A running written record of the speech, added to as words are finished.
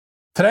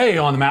Today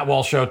on the Matt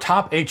Walsh Show,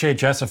 top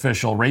HHS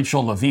official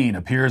Rachel Levine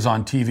appears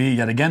on TV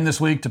yet again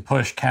this week to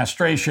push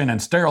castration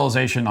and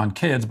sterilization on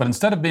kids. But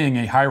instead of being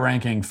a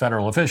high-ranking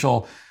federal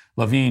official,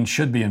 Levine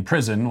should be in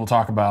prison. We'll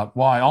talk about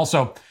why.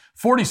 Also,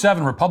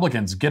 47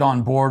 Republicans get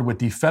on board with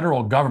the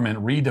federal government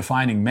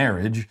redefining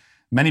marriage.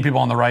 Many people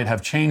on the right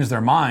have changed their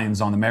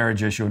minds on the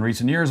marriage issue in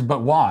recent years,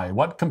 but why?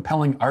 What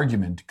compelling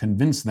argument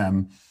convinced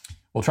them?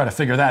 We'll try to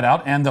figure that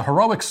out. And the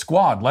heroic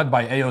squad led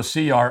by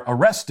AOC are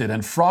arrested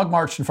and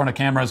frog-marched in front of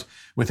cameras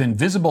with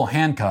invisible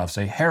handcuffs,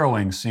 a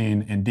harrowing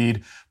scene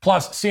indeed.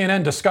 Plus,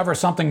 CNN discovers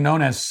something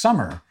known as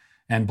summer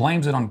and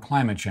blames it on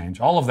climate change.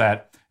 All of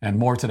that and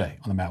more today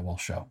on The Matt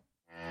Walsh Show.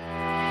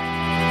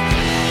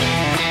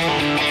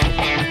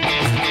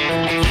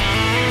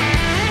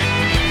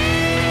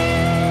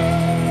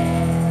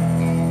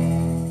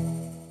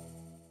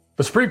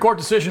 The Supreme Court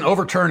decision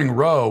overturning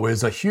Roe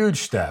is a huge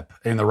step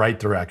in the right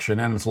direction,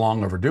 and it's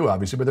long overdue,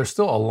 obviously, but there's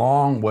still a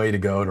long way to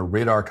go to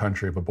rid our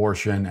country of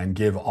abortion and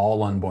give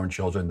all unborn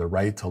children the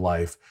right to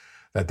life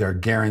that they're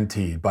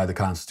guaranteed by the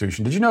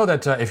Constitution. Did you know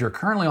that if you're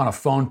currently on a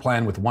phone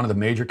plan with one of the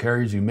major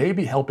carriers, you may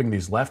be helping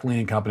these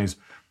left-leaning companies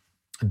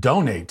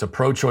donate to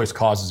pro-choice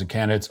causes and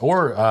candidates,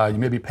 or you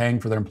may be paying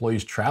for their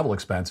employees' travel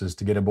expenses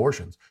to get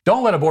abortions.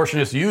 Don't let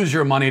abortionists use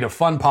your money to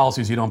fund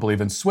policies you don't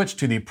believe in. Switch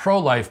to the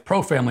pro-life,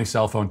 pro-family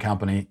cell phone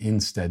company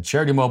instead.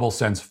 Charity Mobile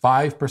sends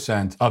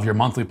 5% of your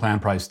monthly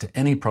plan price to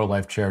any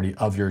pro-life charity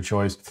of your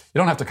choice. You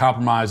don't have to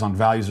compromise on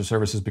values or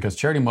services because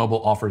Charity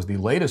Mobile offers the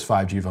latest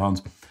 5G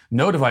phones,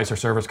 no device or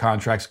service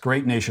contracts,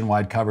 great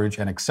nationwide coverage,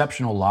 and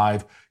exceptional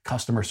live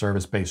customer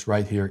service based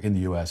right here in the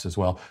U.S. as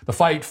well. The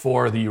fight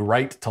for the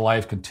right to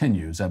life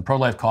continues, and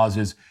pro-life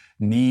causes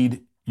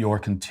need your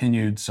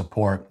continued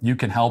support. You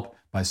can help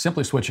by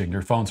simply switching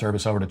your phone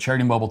service over to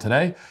Charity Mobile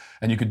today,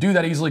 and you could do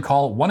that easily.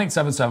 Call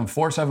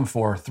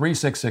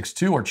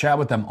 1-877-474-3662 or chat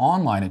with them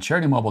online at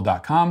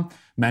CharityMobile.com.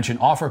 Mention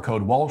offer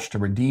code Walsh to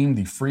redeem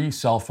the free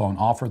cell phone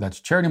offer. That's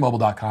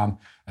CharityMobile.com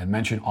and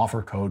mention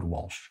offer code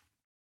Walsh.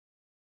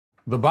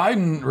 The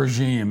Biden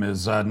regime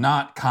is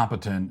not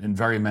competent in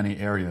very many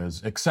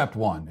areas, except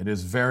one. It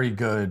is very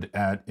good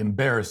at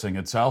embarrassing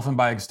itself and,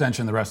 by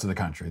extension, the rest of the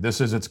country. This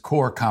is its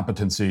core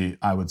competency,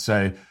 I would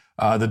say.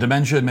 The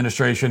dementia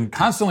administration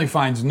constantly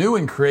finds new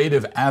and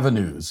creative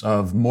avenues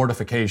of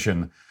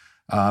mortification.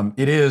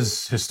 It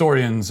is,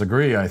 historians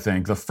agree, I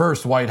think, the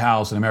first White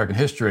House in American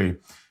history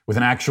with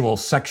an actual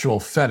sexual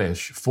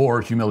fetish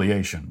for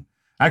humiliation.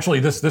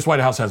 Actually, this White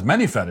House has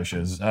many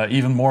fetishes,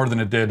 even more than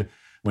it did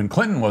when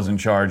Clinton was in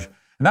charge.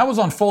 And that was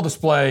on full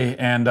display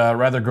and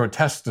rather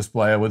grotesque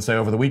display, I would say,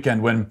 over the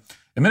weekend when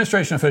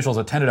administration officials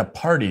attended a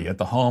party at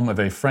the home of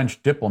a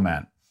French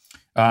diplomat.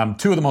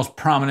 Two of the most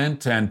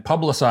prominent and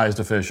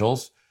publicized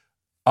officials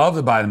of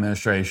the Biden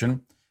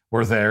administration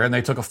were there, and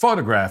they took a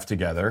photograph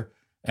together.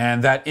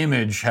 And that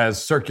image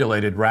has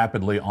circulated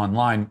rapidly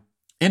online.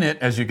 In it,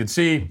 as you can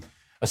see,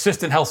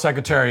 Assistant Health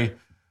Secretary,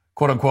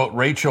 quote unquote,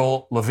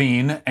 Rachel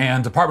Levine,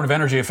 and Department of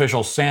Energy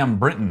official Sam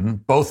Brinton,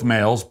 both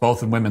males,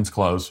 both in women's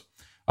clothes,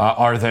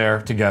 are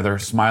there together,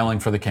 smiling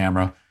for the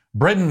camera.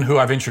 Brinton, who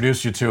I've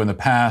introduced you to in the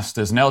past,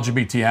 is an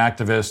LGBT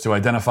activist who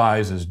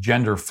identifies as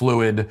gender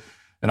fluid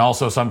and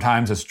also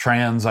sometimes as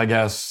trans, I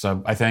guess,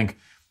 I think.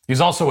 He's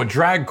also a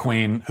drag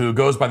queen who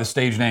goes by the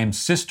stage name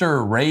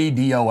Sister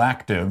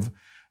Radioactive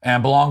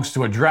and belongs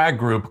to a drag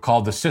group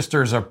called the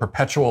Sisters of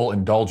Perpetual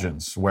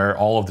Indulgence, where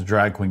all of the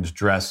drag queens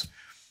dress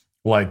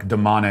like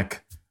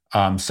demonic,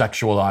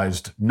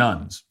 sexualized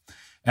nuns.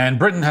 And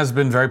Brinton has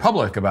been very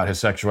public about his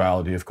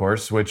sexuality, of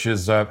course, which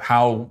is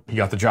how he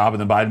got the job in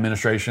the Biden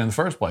administration in the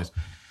first place.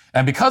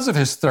 And because of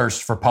his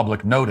thirst for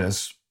public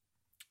notice,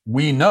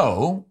 we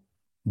know,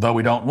 though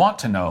we don't want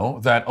to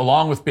know, that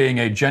along with being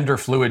a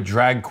gender-fluid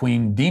drag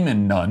queen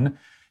demon nun,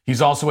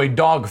 he's also a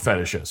dog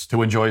fetishist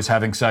who enjoys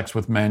having sex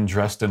with men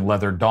dressed in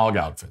leather dog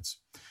outfits.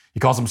 He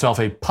calls himself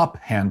a pup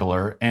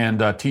handler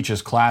and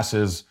teaches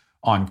classes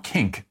on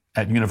kink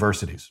at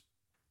universities.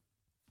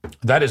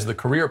 That is the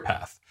career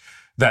path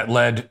that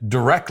led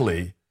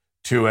directly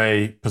to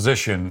a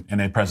position in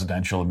a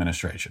presidential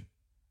administration.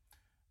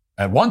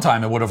 At one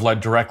time, it would have led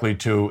directly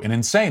to an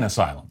insane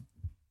asylum.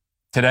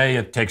 Today,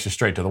 it takes you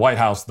straight to the White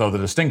House, though the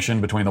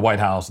distinction between the White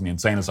House and the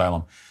insane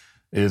asylum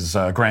is,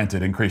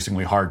 granted,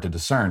 increasingly hard to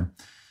discern.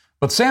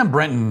 But Sam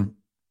Brinton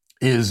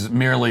is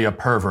merely a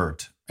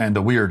pervert and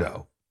a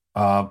weirdo.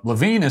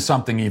 Levine is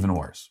something even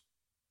worse.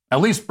 At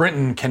least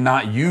Brinton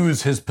cannot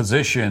use his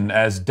position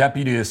as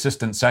Deputy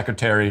Assistant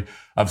Secretary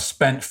of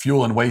Spent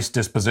Fuel and Waste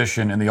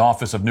Disposition in the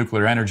Office of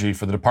Nuclear Energy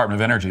for the Department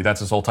of Energy,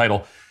 that's his whole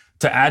title,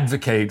 to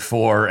advocate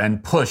for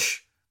and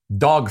push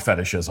dog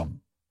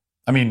fetishism.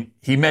 I mean,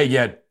 he may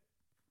yet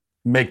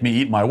make me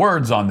eat my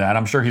words on that.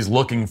 I'm sure he's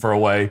looking for a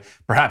way.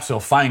 Perhaps he'll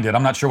find it.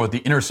 I'm not sure what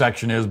the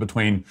intersection is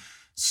between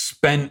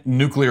spent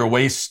nuclear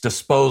waste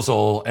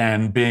disposal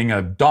and being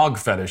a dog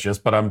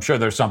fetishist, but I'm sure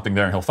there's something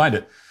there and he'll find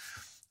it.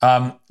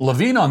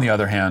 Levine, on the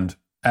other hand,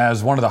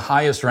 as one of the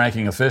highest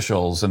ranking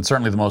officials and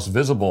certainly the most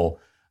visible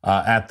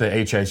at the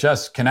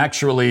HHS, can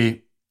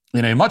actually,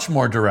 in a much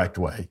more direct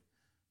way,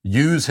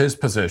 use his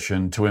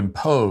position to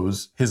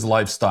impose his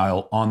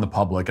lifestyle on the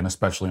public and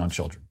especially on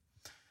children.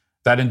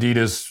 That indeed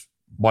is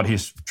what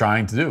he's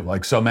trying to do.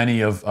 Like so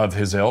many of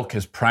his ilk,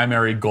 his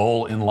primary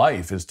goal in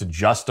life is to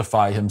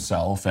justify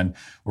himself and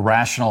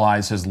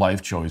rationalize his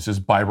life choices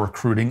by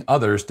recruiting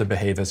others to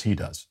behave as he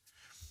does.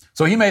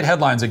 So he made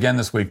headlines again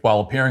this week while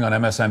appearing on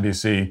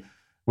MSNBC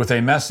with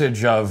a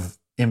message of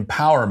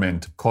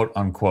empowerment, quote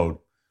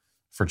unquote,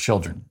 for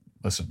children.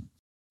 Listen.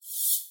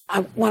 I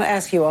want to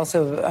ask you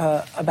also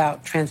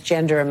about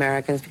transgender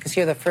Americans, because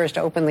you're the first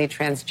openly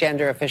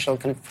transgender official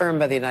confirmed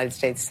by the United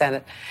States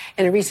Senate.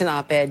 In a recent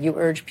op-ed, you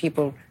urged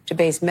people to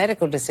base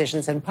medical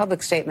decisions and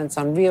public statements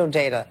on real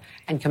data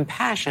and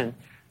compassion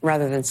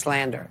rather than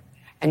slander.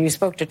 And you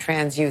spoke to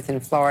trans youth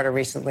in Florida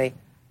recently.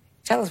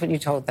 Tell us what you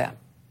told them.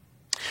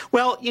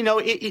 Well,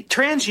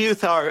 trans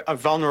youth are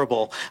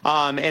vulnerable,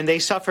 and they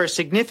suffer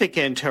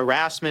significant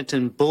harassment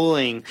and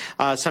bullying,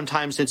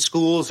 sometimes in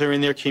schools or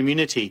in their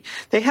community.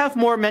 They have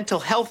more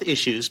mental health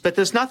issues, but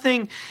there's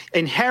nothing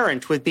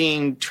inherent with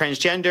being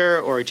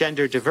transgender or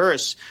gender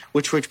diverse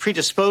which would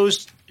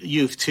predispose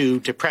youth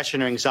to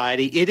depression or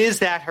anxiety. It is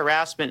that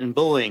harassment and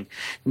bullying.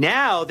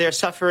 Now they're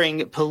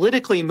suffering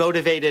politically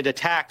motivated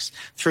attacks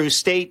through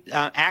state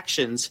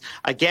actions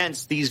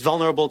against these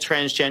vulnerable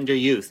transgender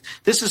youth.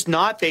 This is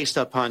not based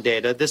upon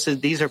data.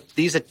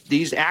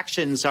 These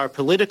actions are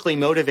politically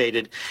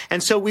motivated,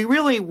 and so we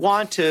really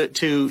want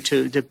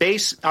to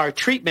base our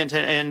treatment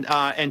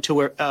and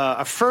to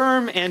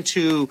affirm and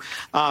to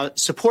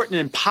support and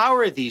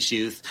empower these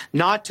youth,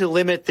 not to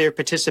limit their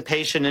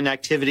participation in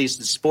activities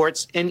in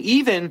sports and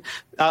even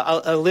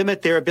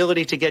limit their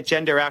ability to get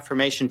gender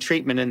affirmation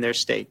treatment in their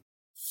state.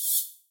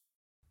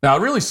 Now, it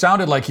really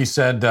sounded like he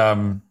said,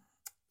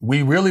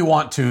 we really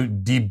want to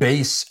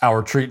debase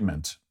our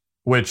treatment,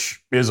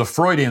 which is a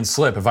Freudian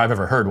slip if I've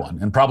ever heard one,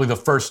 and probably the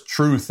first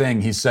true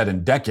thing he said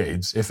in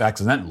decades, if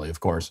accidentally, of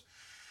course.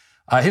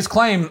 His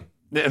claim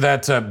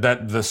that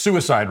the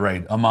suicide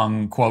rate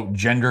among, quote,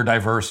 gender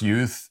diverse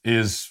youth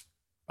is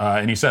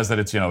and he says that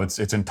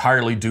it's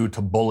entirely due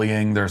to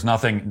bullying. There's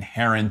nothing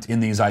inherent in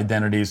these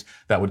identities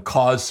that would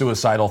cause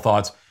suicidal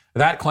thoughts.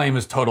 That claim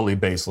is totally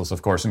baseless,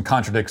 of course, and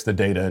contradicts the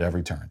data at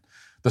every turn.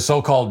 The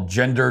so-called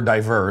gender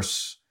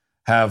diverse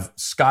have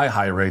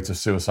sky-high rates of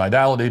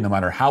suicidality, no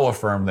matter how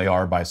affirmed they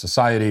are by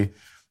society.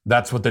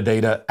 That's what the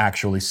data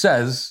actually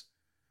says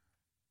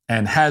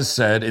and has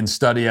said in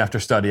study after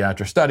study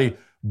after study,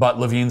 but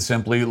Levine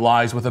simply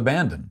lies with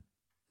abandon,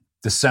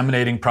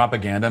 disseminating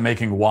propaganda,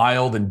 making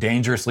wild and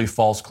dangerously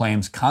false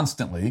claims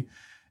constantly,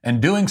 and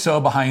doing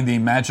so behind the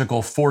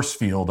magical force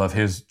field of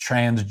his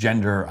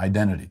transgender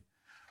identity.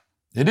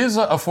 It is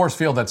a force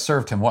field that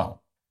served him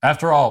well.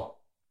 After all,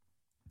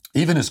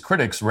 even his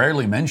critics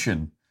rarely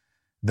mention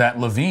that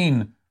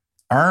Levine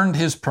earned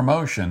his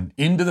promotion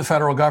into the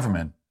federal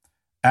government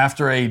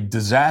after a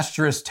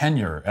disastrous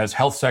tenure as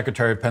health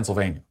secretary of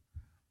Pennsylvania.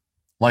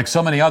 Like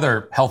so many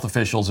other health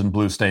officials in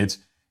blue states,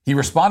 he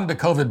responded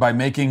to COVID by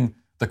making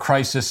the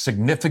crisis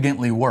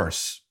significantly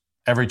worse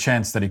every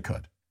chance that he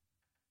could.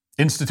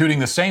 Instituting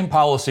the same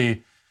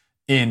policy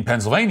in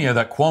Pennsylvania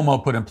that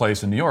Cuomo put in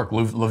place in New York,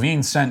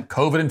 Levine sent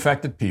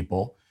COVID-infected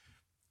people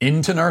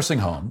into nursing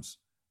homes,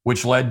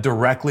 which led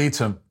directly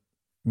to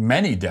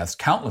many deaths,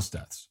 countless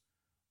deaths.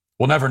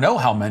 We'll never know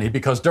how many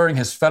because during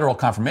his federal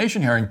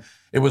confirmation hearing,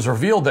 it was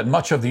revealed that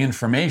much of the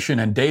information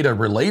and data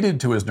related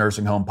to his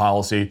nursing home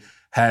policy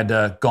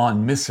had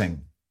gone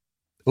missing.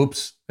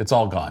 Oops, it's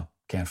all gone.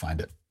 Can't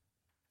find it.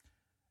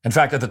 In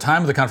fact, at the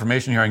time of the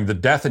confirmation hearing, the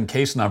death and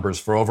case numbers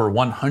for over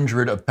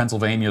 100 of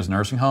Pennsylvania's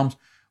nursing homes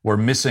were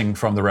missing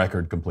from the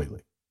record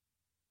completely.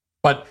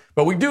 But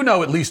we do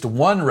know at least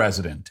one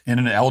resident in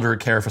an elder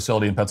care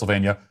facility in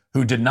Pennsylvania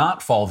who did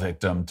not fall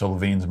victim to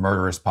Levine's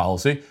murderous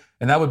policy,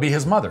 and that would be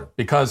his mother,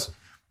 because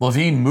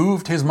Levine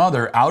moved his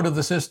mother out of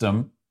the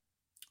system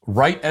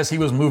right as he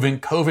was moving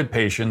COVID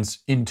patients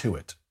into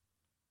it.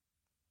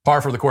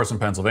 Par for the course in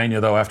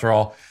Pennsylvania, though, after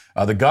all,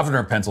 the governor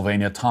of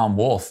Pennsylvania, Tom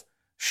Wolf,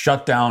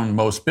 shut down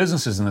most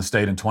businesses in the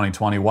state in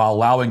 2020 while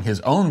allowing his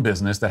own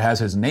business that has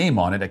his name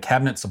on it, a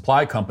cabinet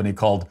supply company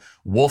called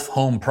Wolf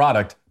Home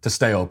Product, to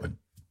stay open.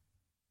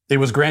 It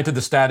was granted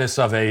the status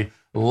of a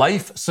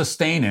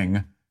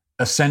life-sustaining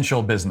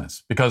essential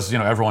business because,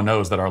 everyone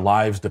knows that our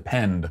lives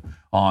depend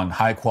on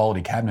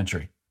high-quality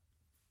cabinetry.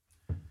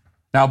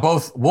 Now,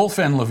 both Wolf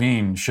and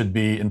Levine should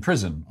be in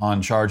prison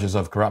on charges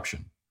of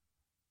corruption,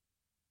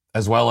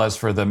 as well as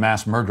for the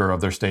mass murder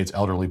of their state's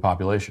elderly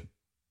population.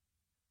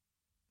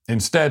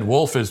 Instead,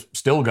 Wolf is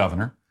still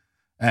governor,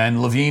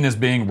 and Levine is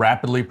being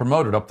rapidly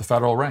promoted up the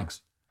federal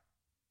ranks.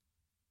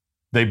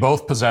 They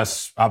both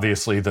possess,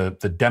 obviously, the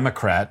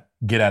Democrat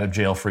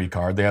get-out-of-jail-free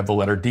card. They have the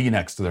letter D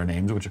next to their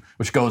names,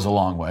 which goes a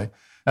long way.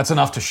 That's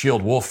enough to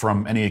shield Wolf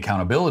from any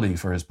accountability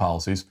for his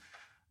policies.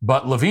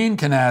 But Levine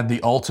can add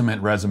the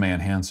ultimate resume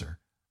enhancer.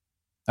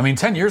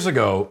 10 years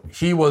ago,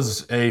 he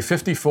was a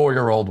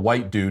 54-year-old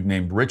white dude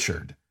named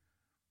Richard.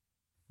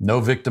 No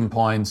victim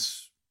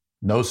points,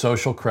 no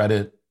social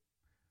credit,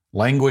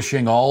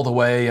 languishing all the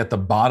way at the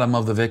bottom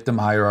of the victim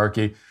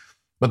hierarchy.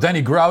 But then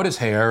he grew out his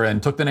hair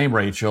and took the name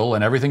Rachel,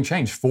 and everything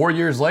changed. 4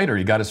 years later,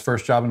 he got his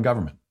first job in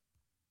government.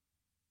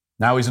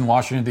 Now he's in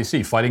Washington,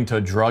 D.C., fighting to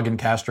drug and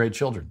castrate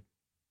children.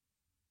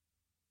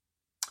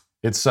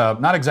 It's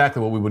not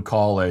exactly what we would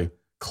call a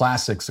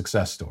classic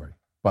success story,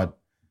 but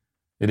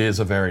it is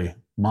a very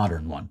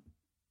modern one.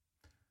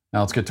 Now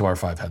let's get to our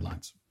 5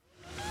 headlines.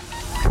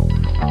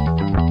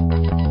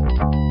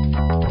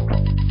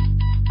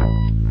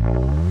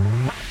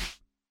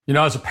 You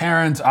know, as a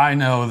parent, I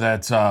know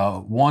that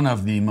one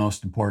of the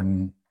most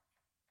important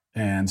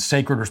and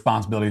sacred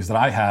responsibilities that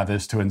I have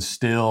is to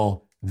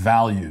instill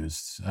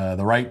values,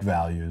 the right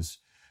values,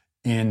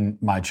 in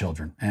my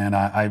children.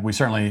 And we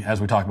certainly,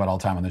 as we talk about all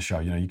the time on this show,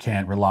 you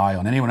can't rely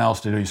on anyone else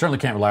to do. You certainly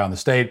can't rely on the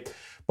state.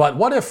 But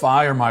what if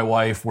I or my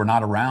wife were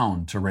not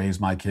around to raise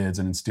my kids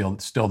and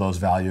instill those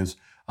values?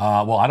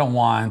 Well, I don't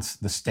want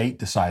the state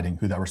deciding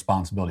who that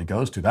responsibility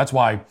goes to. That's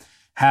why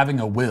having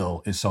a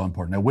will is so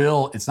important. A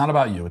will, it's not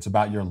about you. It's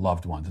about your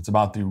loved ones. It's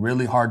about the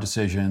really hard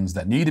decisions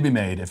that need to be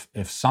made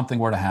if something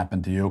were to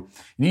happen to you.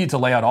 You need to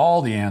lay out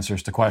all the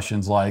answers to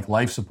questions like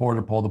life support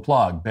or pull the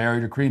plug,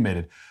 buried or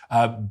cremated.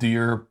 Do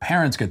your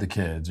parents get the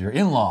kids, your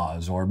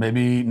in-laws, or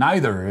maybe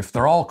neither if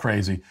they're all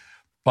crazy?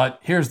 But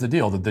here's the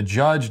deal, that the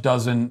judge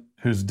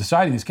who's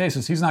deciding these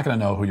cases, he's not going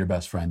to know who your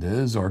best friend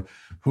is or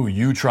who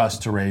you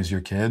trust to raise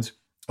your kids.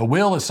 A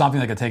will is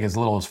something that can take as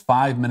little as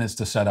 5 minutes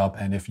to set up,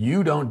 and if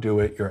you don't do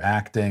it, you're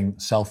acting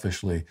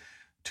selfishly,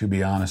 to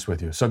be honest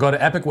with you. So go to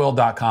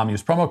epicwill.com,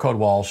 use promo code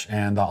Walsh,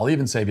 and I'll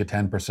even save you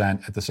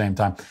 10% at the same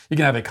time. You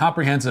can have a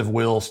comprehensive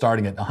will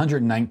starting at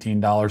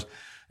 $119,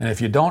 and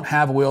if you don't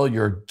have a will,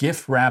 you're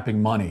gift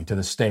wrapping money to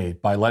the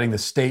state by letting the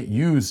state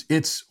use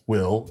its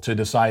will to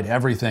decide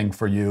everything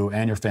for you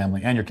and your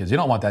family and your kids. You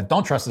don't want that.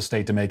 Don't trust the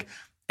state to make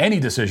any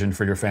decision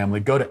for your family.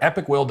 Go to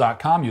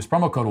epicwill.com, use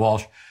promo code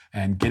Walsh,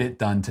 and get it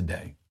done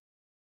today.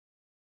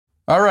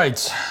 All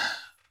right.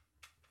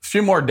 A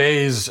few more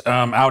days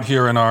out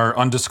here in our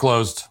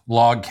undisclosed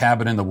log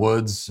cabin in the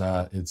woods.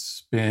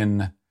 It's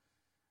been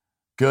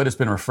good. It's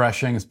been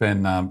refreshing. It's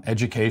been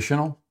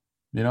educational,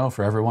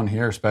 for everyone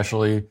here,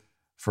 especially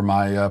for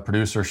my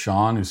producer,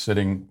 Sean, who's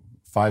sitting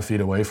 5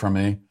 feet away from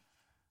me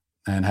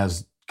and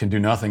can do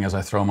nothing as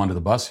I throw him under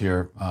the bus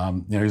here.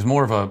 He's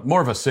more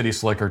of a city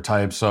slicker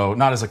type, so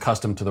not as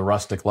accustomed to the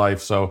rustic life.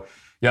 So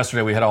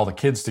yesterday we had all the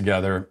kids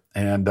together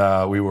and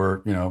we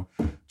were,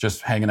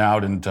 just hanging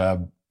out,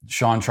 and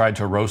Sean tried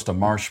to roast a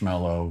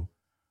marshmallow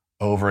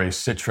over a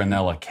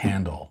citronella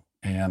candle.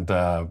 And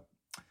of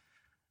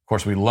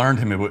course we warned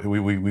him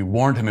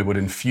it would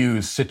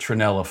infuse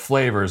citronella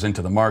flavors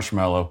into the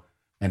marshmallow,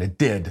 and it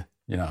did,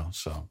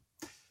 so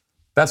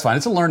that's fine.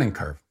 It's a learning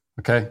curve,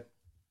 okay?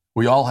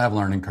 We all have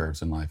learning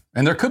curves in life,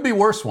 and there could be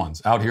worse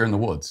ones out here in the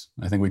woods.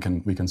 I think we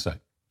can say.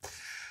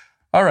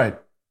 All right.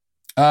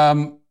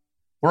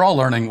 We're all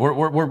learning.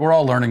 We're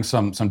all learning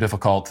some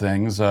difficult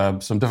things.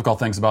 Some difficult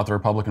things about the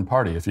Republican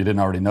Party. If you didn't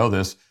already know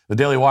this, the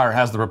Daily Wire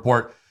has the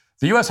report.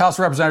 The U.S. House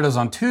of Representatives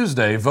on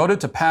Tuesday voted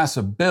to pass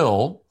a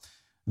bill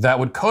that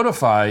would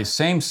codify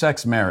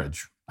same-sex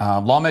marriage.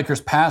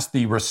 Lawmakers passed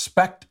the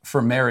Respect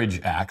for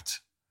Marriage Act.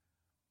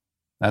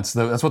 That's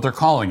what they're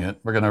calling it.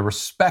 We're going to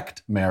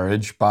respect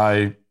marriage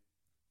by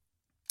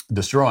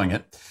destroying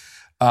it.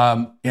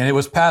 And it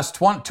was passed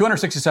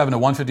 267 to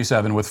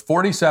 157 with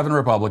 47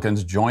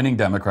 Republicans joining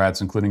Democrats,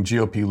 including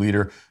GOP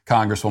leader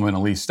Congresswoman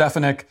Elise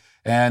Stefanik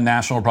and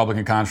National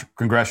Republican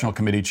Congressional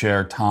Committee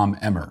Chair Tom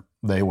Emmer.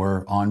 They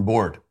were on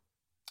board.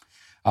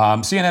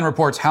 CNN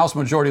reports House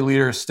Majority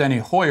Leader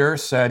Steny Hoyer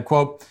said,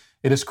 quote,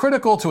 "It is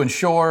critical to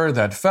ensure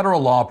that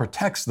federal law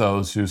protects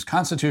those whose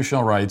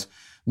constitutional rights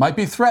might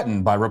be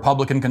threatened by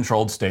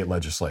Republican-controlled state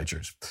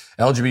legislatures.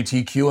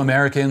 LGBTQ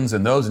Americans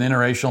and those in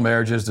interracial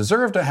marriages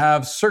deserve to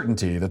have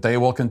certainty that they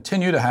will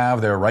continue to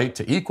have their right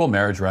to equal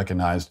marriage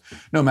recognized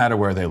no matter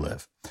where they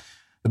live."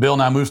 The bill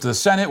now moves to the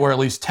Senate, where at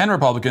least 10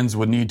 Republicans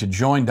would need to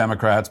join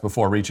Democrats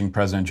before reaching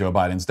President Joe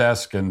Biden's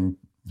desk, and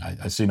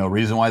I see no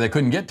reason why they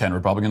couldn't get 10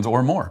 Republicans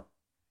or more.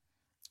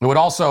 It would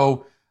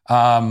also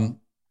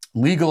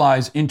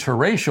legalize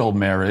interracial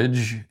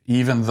marriage,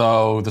 even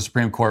though the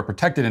Supreme Court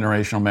protected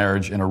interracial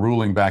marriage in a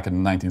ruling back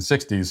in the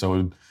 1960s. So it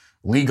would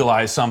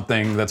legalize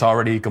something that's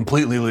already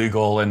completely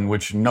legal and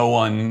which no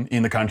one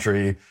in the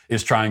country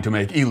is trying to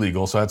make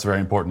illegal. So that's very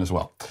important as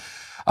well.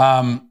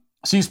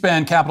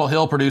 C-SPAN Capitol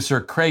Hill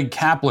producer Craig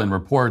Kaplan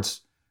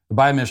reports the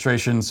Biden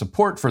administration's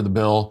support for the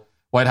bill.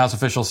 White House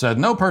officials said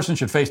no person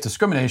should face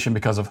discrimination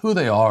because of who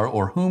they are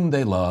or whom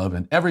they love,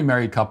 and every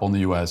married couple in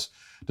the U.S.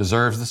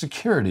 deserves the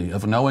security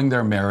of knowing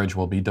their marriage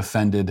will be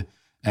defended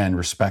and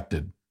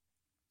respected.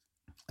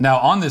 Now,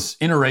 on this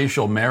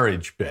interracial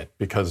marriage bit,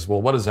 because,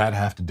 well, what does that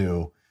have to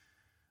do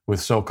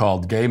with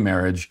so-called gay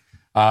marriage?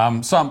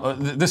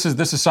 This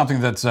is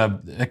something that's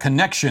a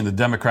connection the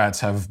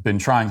Democrats have been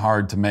trying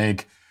hard to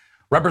make.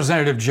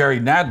 Representative Jerry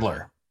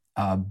Nadler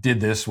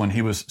did this when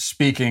he was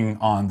speaking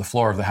on the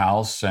floor of the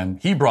House, and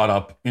he brought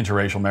up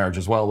interracial marriage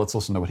as well. Let's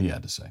listen to what he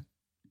had to say.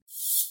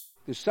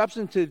 The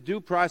substantive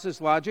due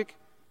process logic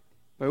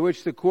by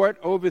which the court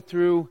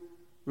overthrew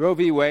Roe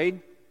v.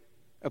 Wade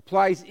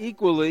applies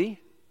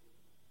equally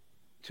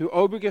to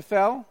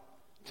Obergefell,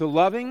 to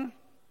Loving,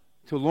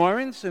 to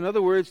Lawrence, in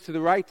other words, to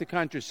the right to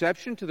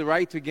contraception, to the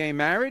right to gay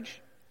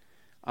marriage,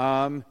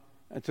 and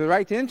to the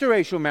right to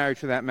interracial marriage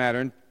for that matter.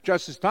 And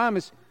Justice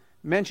Thomas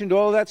mentioned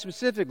all of that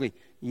specifically.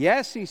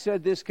 Yes, he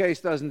said this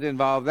case doesn't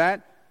involve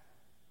that.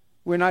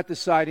 We're not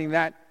deciding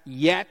that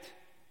yet,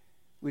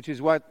 which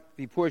is what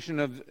the portion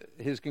of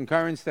his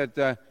concurrence that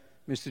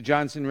Mr.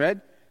 Johnson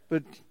read.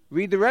 But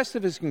read the rest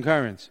of his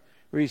concurrence,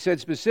 where he said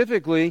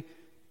specifically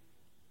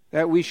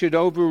that we should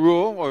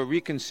overrule or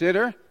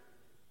reconsider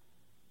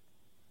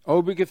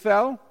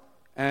Obergefell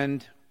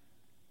and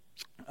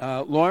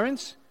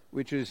Lawrence,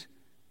 which is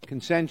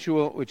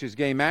consensual, which is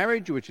gay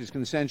marriage, which is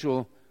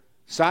consensual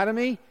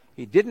sodomy.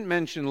 He didn't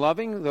mention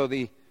Loving, though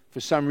for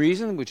some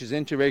reason, which is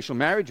interracial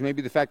marriage,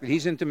 maybe the fact that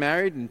he's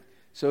intermarried, and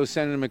so is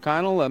Senator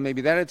McConnell,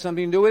 maybe that had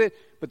something to do with it,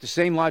 but the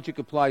same logic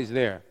applies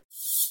there.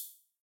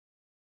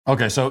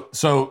 Okay, so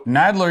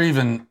Nadler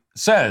even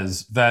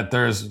says that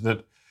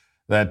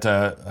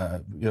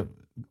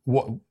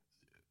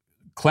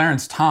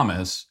Clarence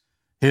Thomas,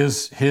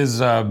 his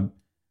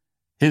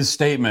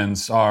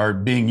statements are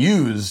being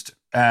used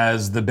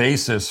as the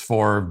basis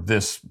for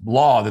this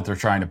law that they're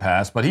trying to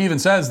pass. But he even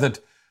says that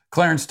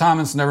Clarence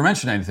Thomas never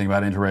mentioned anything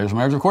about interracial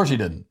marriage. Of course he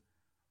didn't.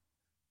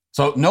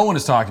 So no one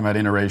is talking about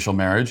interracial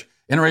marriage.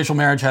 Interracial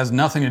marriage has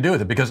nothing to do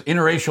with it, because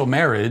interracial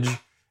marriage,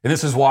 and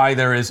this is why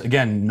there is,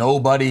 again,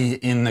 nobody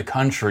in the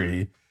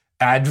country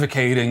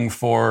advocating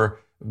for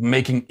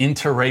making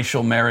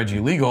interracial marriage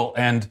illegal.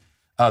 And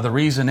the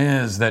reason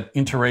is that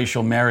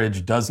interracial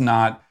marriage does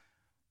not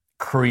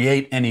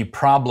create any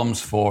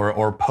problems for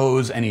or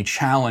pose any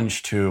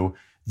challenge to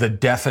the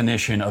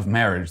definition of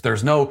marriage.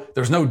 There's no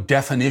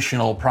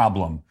definitional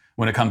problem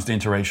when it comes to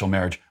interracial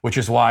marriage, which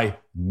is why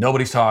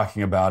nobody's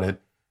talking about it.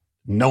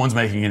 No one's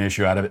making an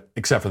issue out of it,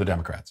 except for the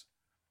Democrats.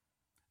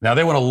 Now,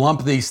 they want to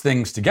lump these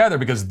things together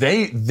because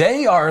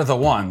they are the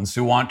ones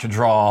who want to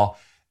draw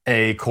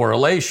a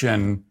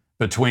correlation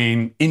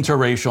between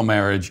interracial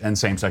marriage and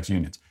same-sex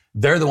unions.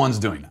 They're the ones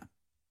doing that.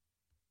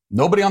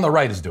 Nobody on the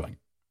right is doing it.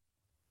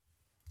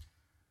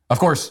 Of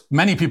course,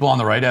 many people on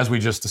the right, as we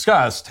just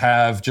discussed,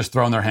 have just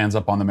thrown their hands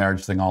up on the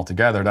marriage thing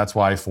altogether. That's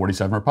why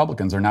 47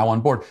 Republicans are now on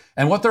board.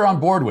 And what they're on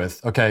board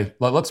with, okay,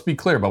 let's be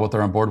clear about what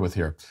they're on board with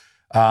here.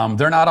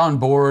 They're not on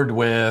board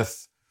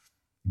with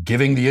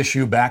giving the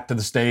issue back to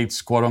the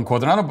states, quote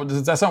unquote.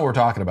 That's not what we're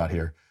talking about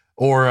here.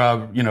 Or,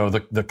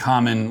 the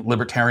common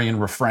libertarian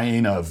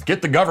refrain of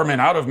get the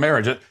government out of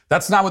marriage.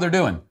 That's not what they're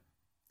doing.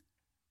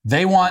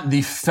 They want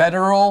the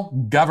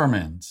federal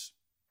government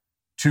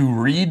to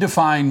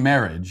redefine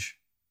marriage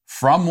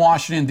from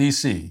Washington,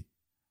 D.C.,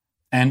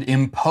 and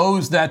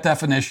impose that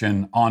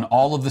definition on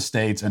all of the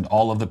states and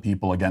all of the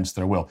people against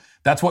their will.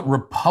 That's what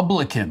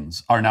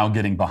Republicans are now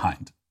getting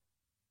behind.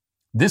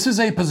 This is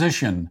a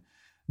position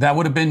that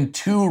would have been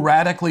too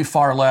radically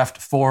far left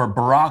for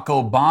Barack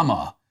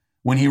Obama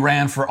when he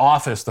ran for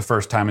office the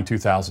first time in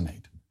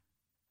 2008.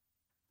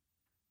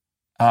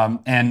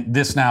 And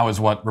this now is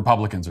what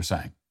Republicans are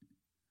saying.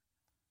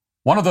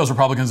 One of those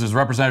Republicans is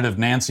Representative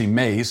Nancy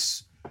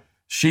Mace.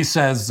 She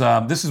says,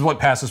 this is what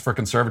passes for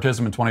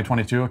conservatism in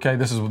 2022, okay?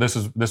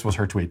 This was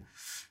her tweet.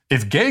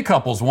 If gay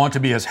couples want to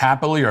be as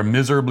happily or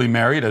miserably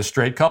married as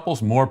straight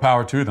couples, more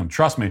power to them.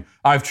 Trust me,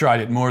 I've tried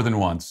it more than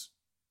once.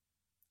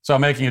 So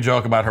I'm making a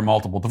joke about her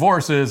multiple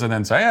divorces and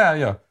then say,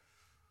 yeah.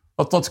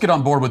 Let's get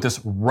on board with this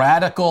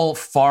radical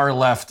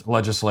far-left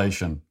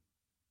legislation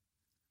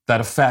that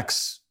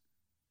affects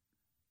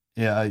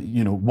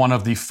one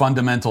of the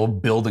fundamental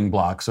building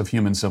blocks of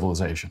human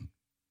civilization.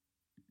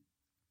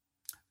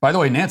 By the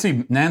way,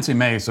 Nancy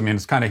Mace, I mean,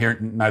 it's kind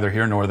of neither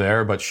here nor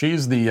there, but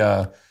she's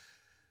the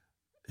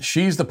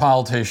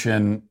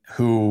politician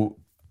who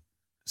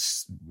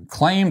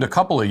claimed a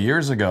couple of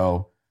years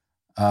ago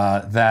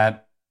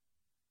that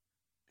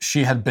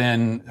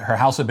her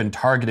house had been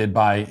targeted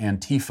by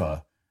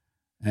Antifa.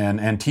 And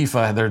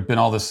Antifa, there'd been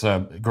all this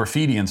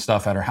graffiti and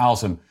stuff at her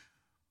house. And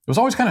it was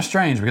always kind of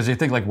strange because you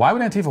think, like, why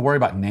would Antifa worry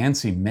about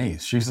Nancy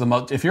Mace? She's the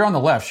most, if you're on the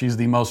left, she's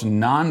the most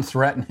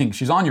non-threatening.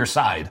 She's on your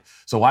side.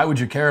 So why would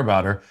you care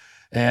about her?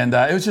 And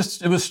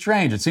it was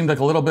strange. It seemed like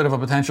a little bit of a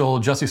potential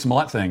Jussie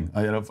Smollett thing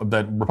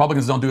that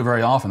Republicans don't do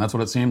very often. That's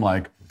what it seemed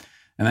like.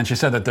 And then she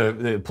said that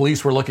the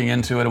police were looking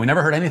into it, and we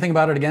never heard anything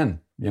about it again.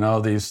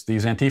 These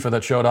Antifa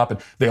that showed up, and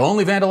they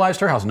only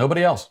vandalized her house,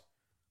 nobody else.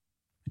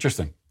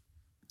 Interesting.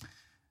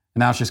 And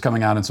now she's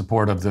coming out in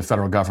support of the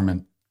federal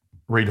government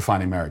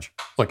redefining marriage.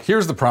 Look,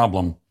 here's the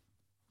problem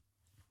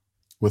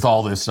with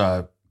all this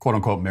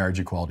quote-unquote marriage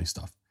equality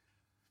stuff.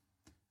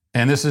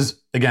 And this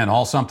is, again,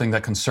 all something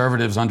that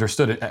conservatives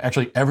understood.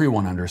 Actually,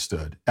 everyone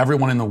understood.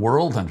 Everyone in the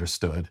world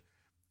understood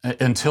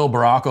until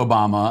Barack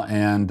Obama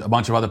and a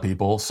bunch of other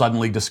people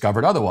suddenly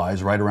discovered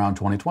otherwise right around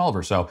 2012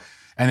 or so.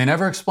 And they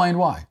never explained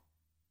why.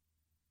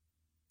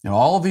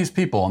 All of these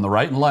people on the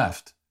right and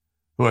left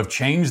who have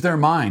changed their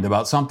mind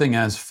about something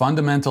as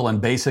fundamental and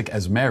basic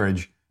as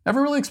marriage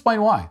never really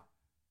explained why.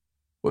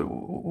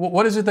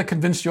 What is it that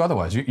convinced you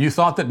otherwise? You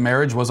thought that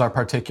marriage was our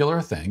particular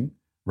thing,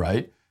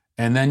 right?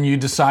 And then you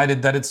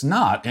decided that it's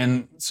not.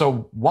 And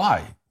so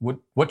why?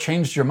 what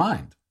changed your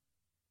mind?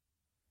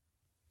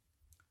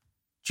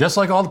 Just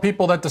like all the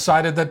people that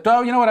decided that,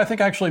 oh, you know what, I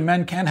think actually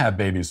men can have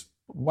babies.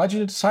 Why'd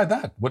you decide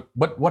that?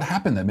 What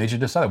happened that made you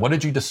decide that? What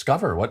did you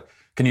discover? What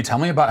can you tell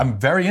me about? I'm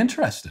very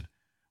interested.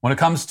 When it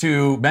comes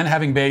to men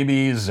having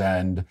babies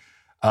and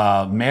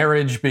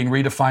marriage being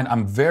redefined,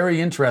 I'm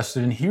very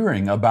interested in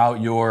hearing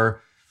about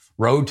your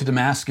road to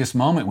Damascus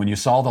moment when you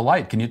saw the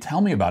light. Can you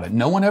tell me about it?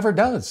 No one ever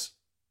does.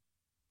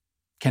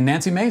 Can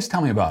Nancy Mace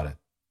tell me about it?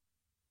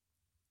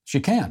 She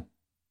can't.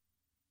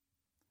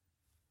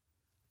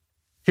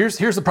 Here's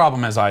the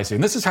problem as I see it,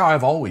 and this is how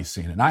I've always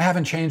seen it, and I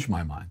haven't changed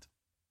my mind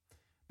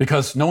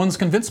because no one's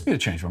convinced me to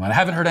change my mind. I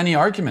haven't heard any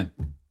argument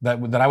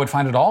that I would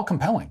find at all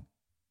compelling.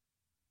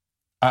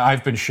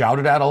 I've been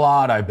shouted at a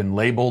lot. I've been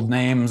labeled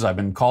names. I've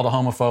been called a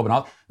homophobe, and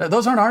all.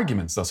 Those aren't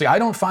arguments, though. See, I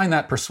don't find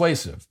that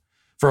persuasive.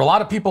 For a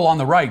lot of people on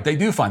the right, they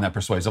do find that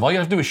persuasive. All you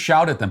have to do is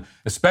shout at them,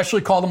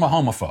 especially call them a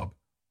homophobe.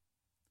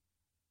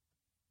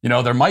 You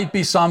know, there might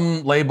be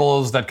some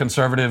labels that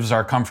conservatives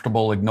are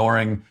comfortable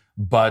ignoring,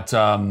 but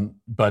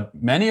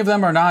many of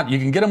them are not. You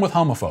can get them with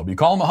homophobe. You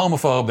call them a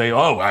homophobe,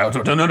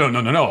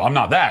 no, I'm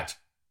not that.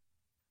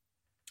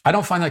 I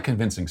don't find that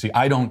convincing. See,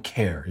 I don't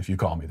care if you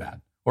call me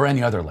that or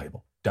any other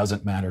label.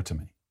 Doesn't matter to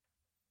me.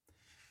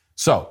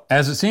 So,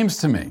 as it seems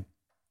to me,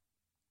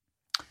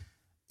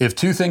 if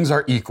two things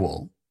are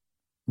equal,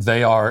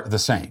 they are the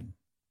same.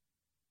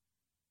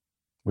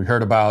 We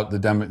heard about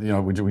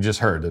we just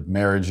heard that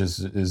marriage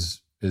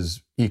is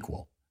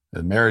equal,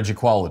 marriage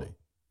equality.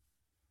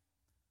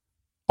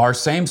 Are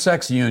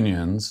same-sex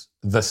unions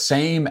the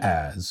same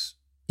as,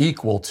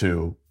 equal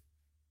to,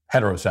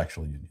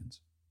 heterosexual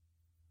unions?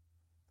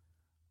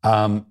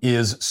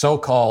 Is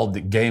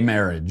so-called gay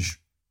marriage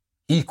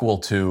equal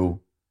to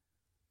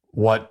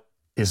what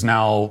is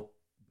now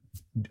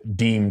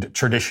deemed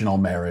traditional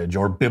marriage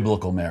or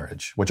biblical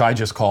marriage, which I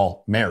just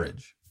call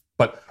marriage?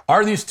 But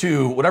are these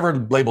two,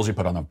 whatever labels you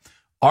put on them,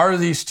 are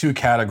these two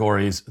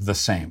categories the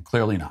same?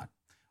 Clearly not.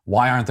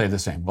 Why aren't they the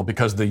same? Well,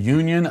 because the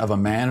union of a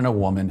man and a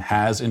woman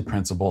has, in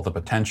principle, the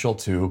potential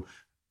to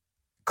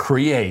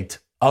create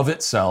of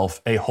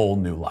itself a whole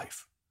new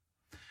life.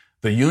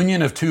 The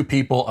union of two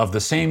people of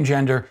the same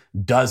gender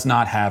does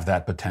not have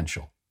that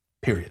potential,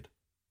 period.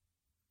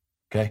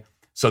 Okay?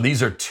 So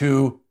these are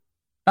two,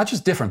 not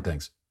just different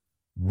things,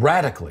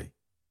 radically,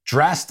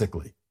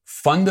 drastically,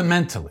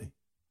 fundamentally,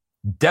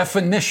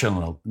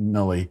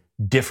 definitionally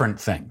different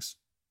things.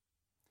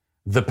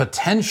 The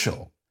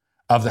potential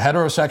of the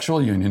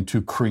heterosexual union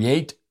to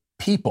create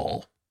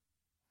people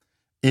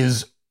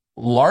is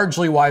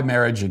largely why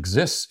marriage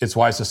exists. It's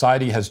why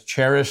society has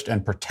cherished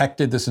and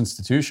protected this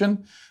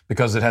institution,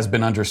 because it has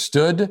been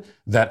understood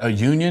that a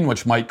union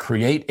which might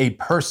create a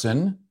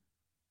person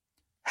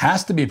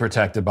has to be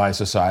protected by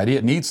society.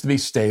 It needs to be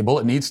stable.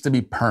 It needs to be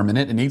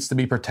permanent. It needs to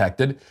be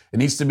protected. It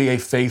needs to be a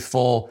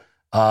faithful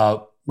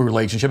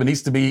relationship. It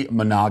needs to be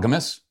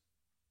monogamous,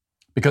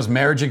 because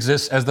marriage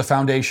exists as the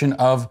foundation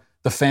of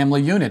the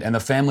family unit, and the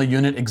family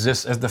unit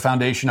exists as the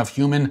foundation of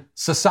human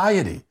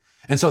society.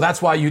 And so that's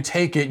why you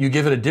take it, you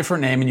give it a different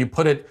name, and you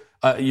put it,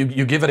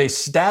 you give it a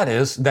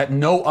status that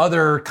no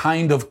other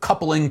kind of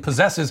coupling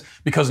possesses,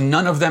 because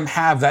none of them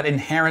have that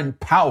inherent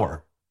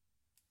power.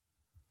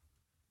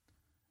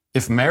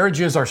 If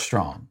marriages are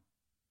strong,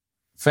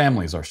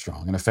 families are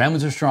strong. And if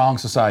families are strong,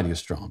 society is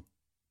strong.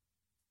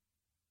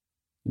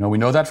 You know, we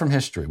know that from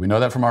history. We know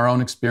that from our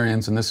own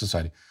experience in this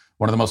society.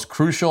 One of the most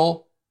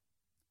crucial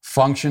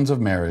functions of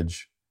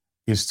marriage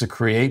is to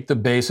create the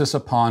basis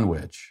upon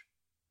which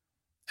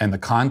and the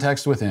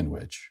context within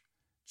which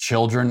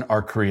children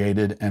are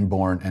created and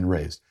born and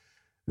raised.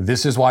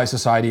 This is why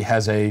society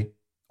has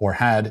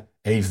had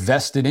a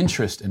vested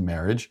interest in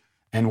marriage,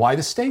 and why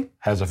the state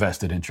has a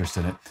vested interest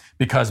in it.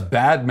 Because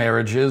bad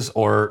marriages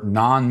or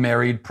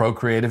non-married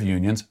procreative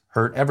unions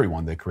hurt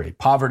everyone. They create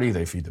poverty,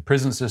 they feed the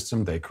prison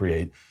system, they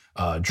create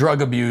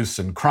drug abuse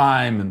and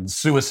crime and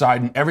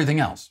suicide and everything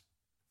else.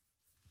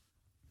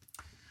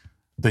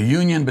 The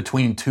union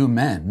between two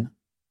men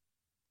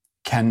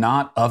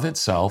cannot of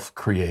itself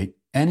create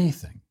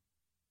anything.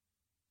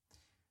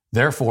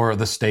 Therefore,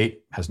 the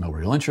state has no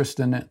real interest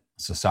in it.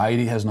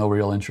 Society has no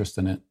real interest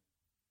in it.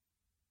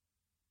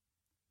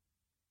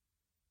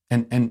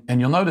 And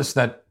you'll notice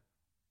that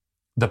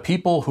the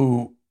people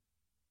who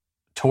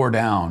tore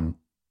down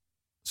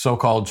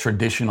so-called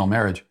traditional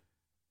marriage,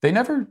 they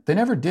never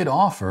did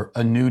offer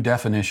a new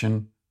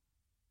definition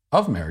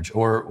of marriage,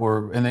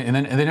 and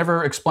they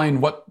never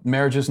explained what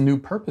marriage's new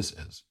purpose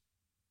is.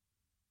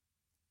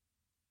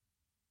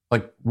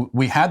 Like,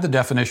 we had the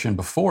definition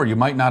before. You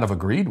might not have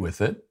agreed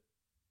with it,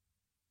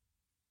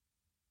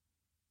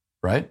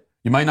 right?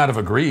 You might not have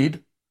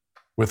agreed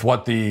with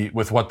what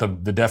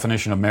the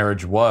definition of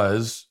marriage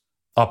was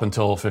up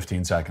until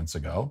 15 seconds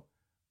ago,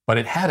 but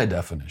it had a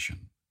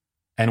definition,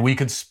 and we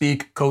could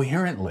speak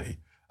coherently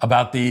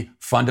about the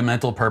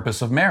fundamental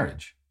purpose of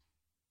marriage.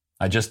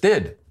 I just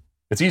did.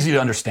 It's easy to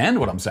understand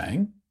what I'm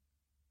saying.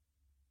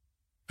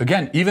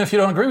 Again, even if you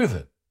don't agree with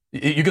it,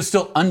 you can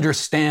still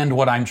understand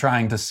what I'm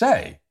trying to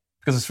say,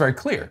 because it's very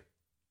clear.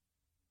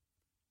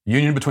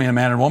 Union between a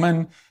man and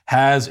woman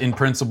has, in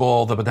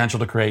principle, the potential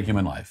to create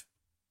human life.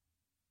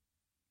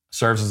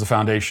 Serves as the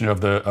foundation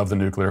of the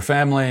nuclear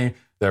family,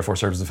 therefore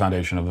serves as the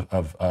foundation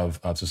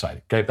of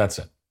society. Okay, that's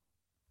it.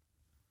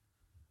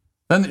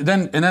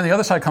 Then the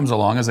other side comes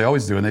along, as they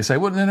always do, and they say,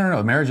 well,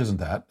 no, marriage isn't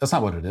that. That's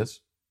not what it is.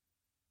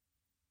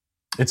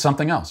 It's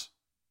something else.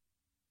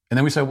 And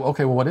then we say, well,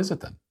 okay, well, what is it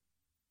then?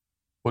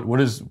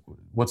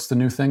 What's the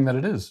new thing that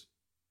it is?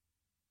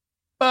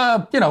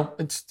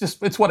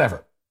 It's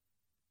whatever.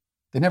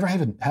 They never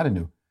had a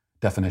new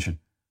definition.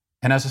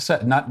 And as I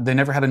said, they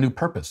never had a new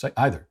purpose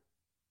either.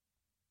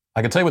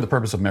 I can tell you what the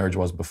purpose of marriage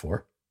was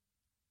before.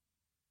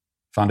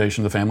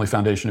 Foundation of the family,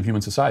 foundation of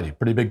human society.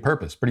 Pretty big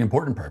purpose, pretty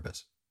important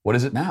purpose. What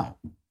is it now?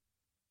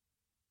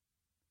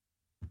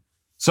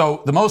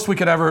 So the most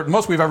we've ever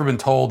been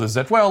told is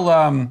that,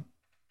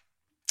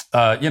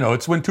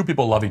 it's when two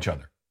people love each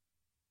other.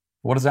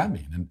 What does that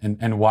mean?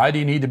 And why do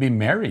you need to be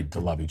married to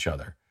love each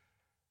other?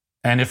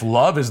 And if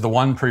love is the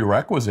one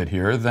prerequisite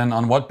here, then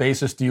on what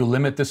basis do you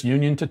limit this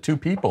union to two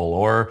people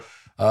or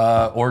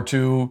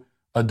to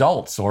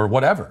adults or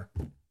whatever?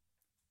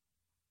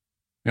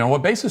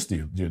 What basis do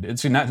you do?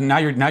 See, now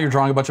you're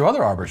drawing a bunch of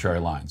other arbitrary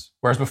lines,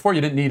 whereas before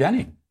you didn't need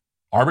any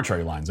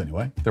arbitrary lines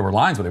anyway. There were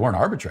lines, but they weren't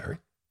arbitrary.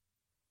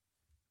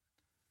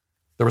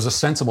 There was a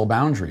sensible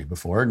boundary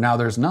before. Now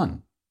there's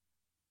none.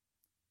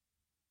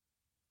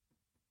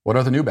 What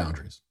are the new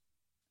boundaries?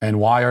 And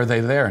why are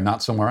they there and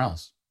not somewhere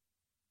else?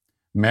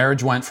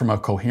 Marriage went from a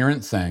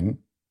coherent thing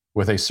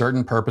with a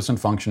certain purpose and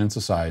function in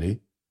society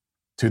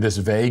to this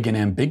vague and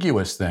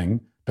ambiguous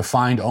thing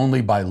defined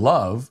only by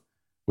love,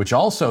 which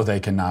also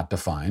they cannot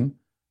define,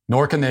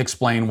 nor can they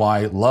explain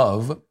why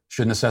love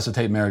should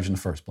necessitate marriage in the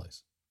first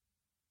place.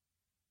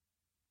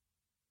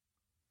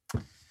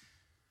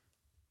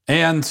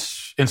 And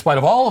in spite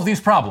of all of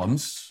these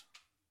problems,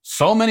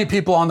 so many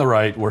people on the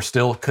right were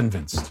still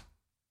convinced.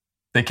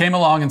 They came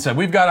along and said,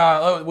 we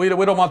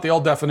don't want the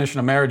old definition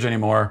of marriage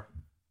anymore.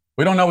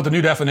 We don't know what the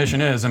new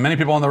definition is. And many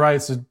people on the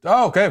right said,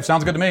 oh, okay,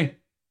 sounds good to me.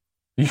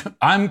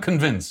 I'm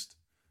convinced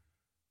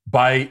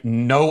by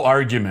no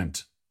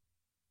argument.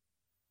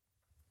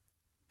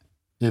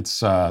 It's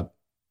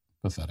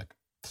pathetic.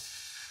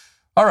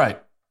 All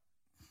right.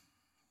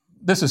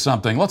 This is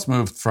something, let's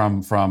move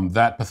from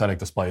that pathetic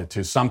display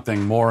to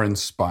something more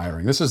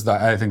inspiring. This is,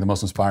 I think, the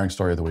most inspiring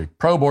story of the week.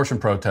 Pro-abortion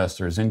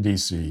protesters in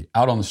D.C.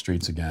 out on the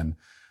streets again.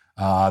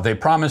 They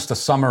promised a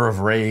summer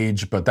of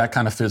rage, but that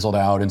kind of fizzled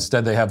out.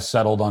 Instead, they have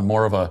settled on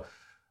more of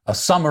a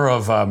summer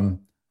of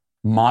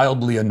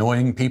mildly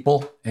annoying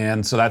people.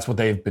 And so that's what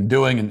they've been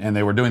doing. And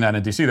they were doing that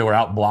in D.C. They were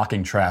out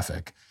blocking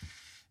traffic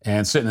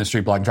and sitting in the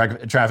street blocking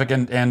traffic.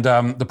 And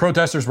the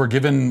protesters were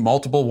given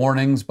multiple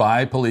warnings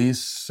by police.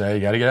 Say,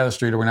 you got to get out of the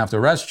street or we're going to have to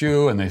arrest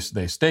you. And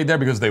they stayed there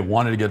because they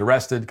wanted to get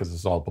arrested because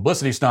it's all a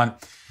publicity stunt.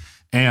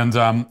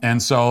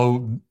 And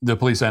so the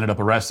police ended up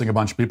arresting a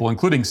bunch of people,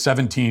 including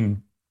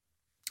 17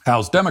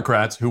 House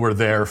Democrats who were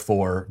there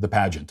for the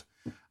pageant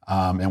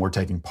and were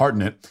taking part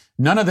in it.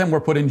 None of them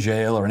were put in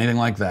jail or anything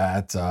like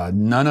that.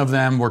 None of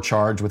them were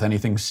charged with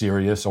anything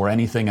serious or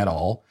anything at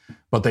all.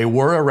 But they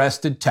were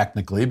arrested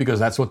technically because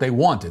that's what they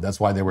wanted. That's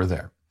why they were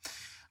there.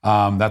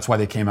 That's why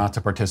they came out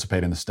to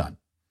participate in the stunt.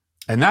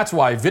 And that's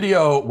why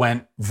video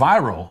went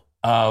viral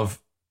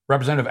of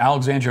Representative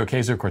Alexandria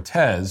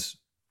Ocasio-Cortez,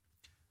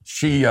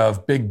 she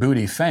of big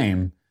booty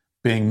fame,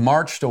 being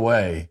marched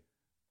away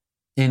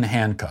in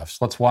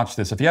handcuffs. Let's watch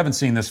this. If you haven't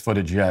seen this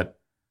footage yet,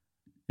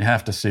 you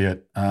have to see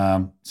it.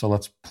 So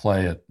let's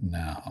play it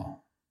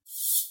now.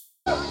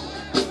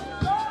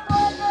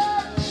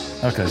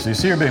 Okay, so you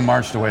see her being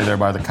marched away there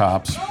by the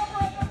cops,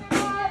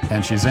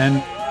 and she's in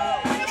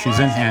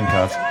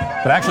handcuffs.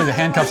 But actually, the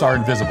handcuffs are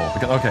invisible.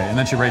 And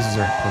then she raises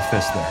her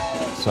fist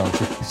there. So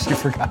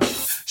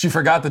she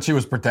forgot that she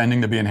was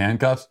pretending to be in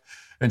handcuffs,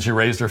 and she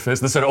raised her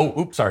fist. They said, "Oh,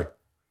 oops, sorry."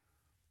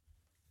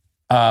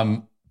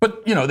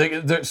 But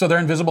they're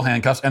invisible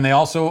handcuffs, and they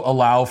also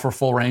allow for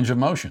full range of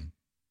motion.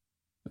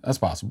 That's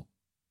possible.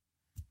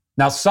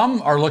 Now,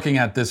 some are looking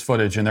at this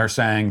footage and they're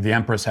saying the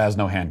Empress has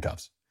no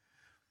handcuffs.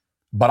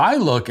 But I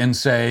look and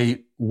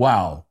say,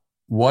 wow,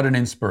 what an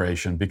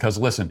inspiration. Because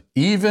listen,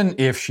 even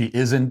if she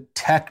isn't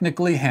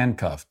technically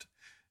handcuffed,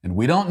 and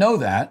we don't know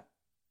that,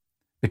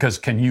 because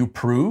can you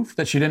prove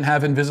that she didn't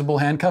have invisible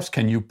handcuffs?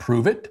 Can you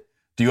prove it?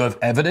 Do you have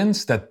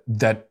evidence that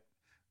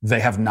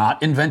they have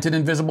not invented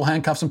invisible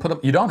handcuffs and put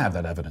up? You don't have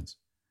that evidence.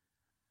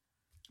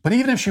 But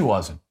even if she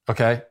wasn't,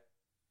 okay?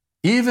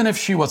 Even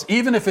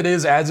if it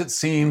is as it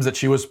seems that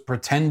she was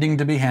pretending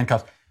to be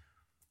handcuffed,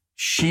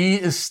 she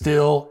is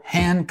still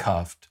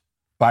handcuffed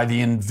by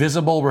the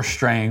invisible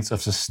restraints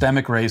of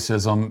systemic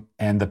racism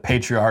and the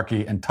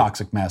patriarchy and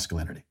toxic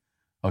masculinity.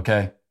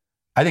 Okay?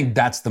 I think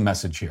that's the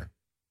message here.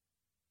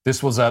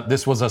 This was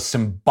a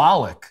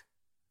symbolic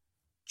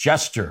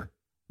gesture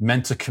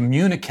meant to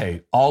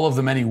communicate all of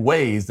the many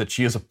ways that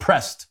she is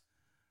oppressed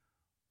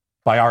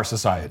by our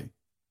society.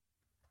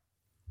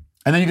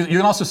 And then you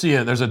can also see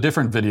there's a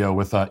different video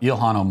with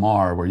Ilhan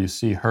Omar where you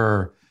see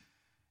her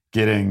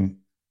getting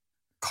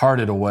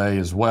carted away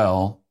as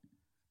well.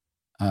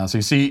 So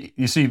you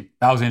see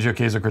Alexandria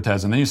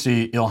Ocasio-Cortez, and then you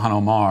see Ilhan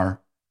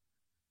Omar,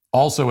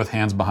 also with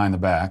hands behind the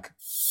back.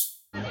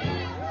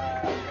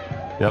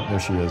 Yep, there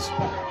she is.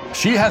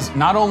 She has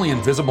not only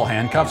invisible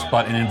handcuffs,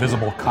 but an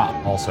invisible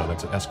cop also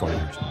that's escorting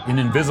her. An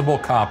invisible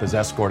cop is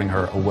escorting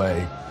her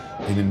away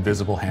in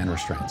invisible hand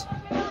restraints.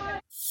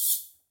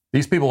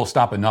 These people will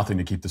stop at nothing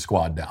to keep the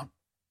squad down.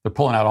 They're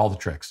pulling out all the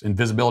tricks,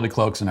 invisibility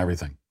cloaks and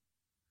everything.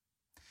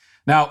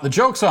 Now, the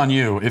joke's on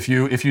you if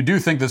you do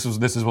think this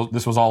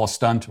was all a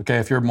stunt. Okay,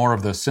 if you're more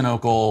of the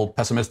cynical,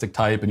 pessimistic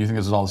type and you think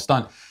this is all a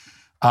stunt,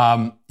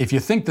 if you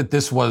think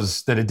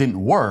that it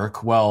didn't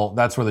work, well,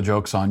 that's where the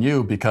joke's on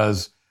you,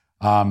 because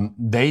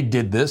they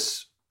did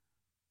this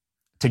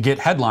to get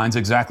headlines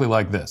exactly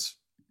like this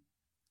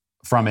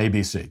from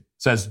ABC. It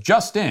says,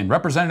 just in,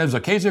 Representatives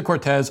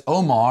Ocasio-Cortez,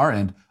 Omar,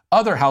 and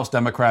other House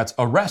Democrats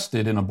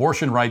arrested in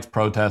abortion rights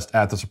protest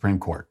at the Supreme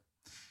Court.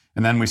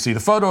 And then we see the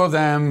photo of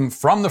them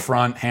from the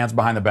front, hands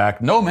behind the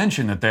back. No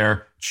mention that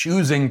they're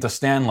choosing to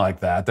stand like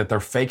that they're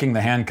faking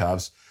the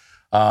handcuffs.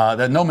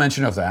 No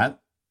mention of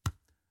that.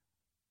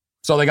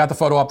 So they got the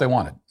photo up they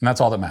wanted, and that's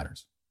all that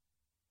matters.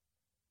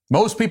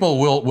 Most people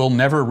will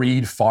never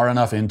read far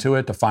enough into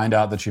it to find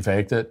out that she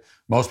faked it.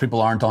 Most people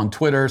aren't on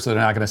Twitter, so they're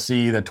not going to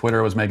see that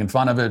Twitter was making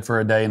fun of it for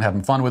a day and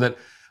having fun with it.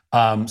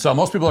 So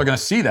most people are going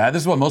to see that.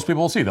 This is what most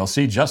people will see. They'll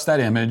see just that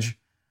image.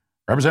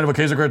 Representative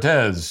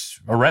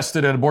Ocasio-Cortez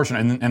arrested at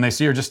abortion, and they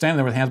see her just standing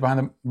there with hands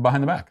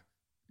behind the back.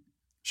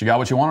 She got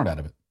what she wanted out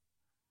of it.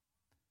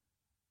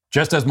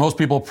 Just as most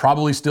people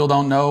probably still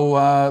don't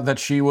know that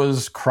she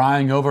was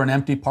crying over an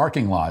empty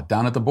parking lot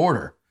down at the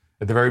border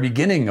at the very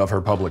beginning of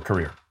her public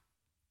career.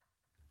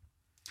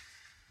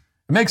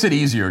 It makes it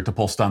easier to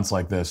pull stunts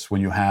like this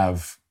when you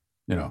have,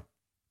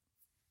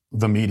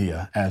 the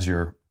media as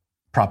your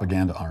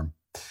propaganda arm.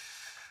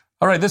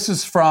 All right, this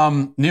is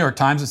from New York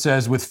Times. It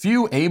says, with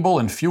few able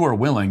and fewer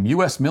willing,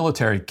 U.S.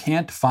 military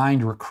can't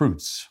find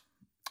recruits.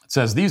 It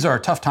says, these are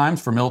tough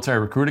times for military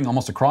recruiting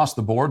almost across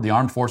the board. The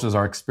armed forces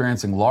are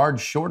experiencing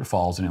large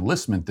shortfalls in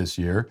enlistment this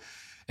year,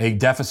 a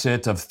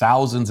deficit of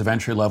thousands of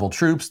entry-level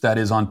troops that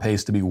is on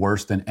pace to be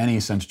worse than any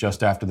since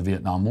just after the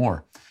Vietnam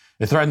War.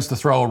 It threatens to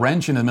throw a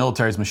wrench into the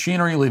military's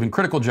machinery, leaving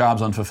critical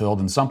jobs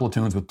unfulfilled and some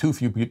platoons with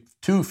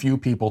too few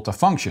people to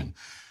function.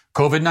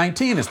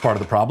 COVID-19 is part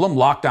of the problem.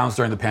 Lockdowns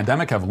during the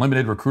pandemic have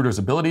limited recruiters'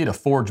 ability to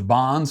forge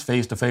bonds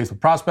face-to-face with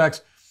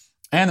prospects,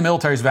 and the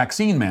military's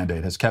vaccine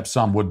mandate has kept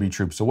some would-be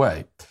troops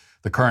away.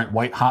 The current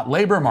white-hot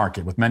labor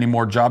market, with many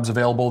more jobs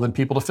available than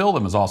people to fill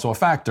them, is also a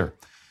factor.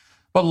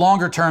 But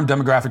longer-term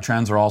demographic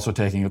trends are also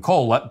taking a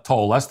toll.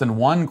 Less than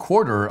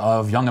 1/4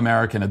 of young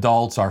American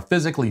adults are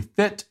physically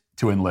fit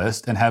to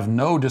enlist and have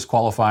no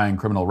disqualifying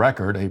criminal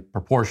record, a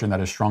proportion that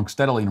has shrunk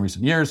steadily in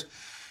recent years.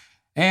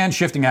 And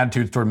shifting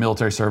attitudes toward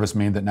military service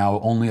mean that now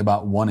only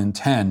about 1 in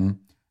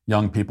 10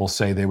 young people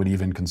say they would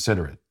even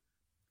consider it.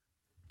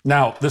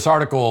 Now, this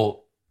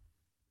article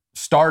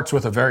starts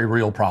with a very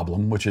real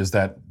problem, which is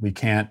that we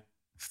can't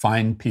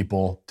find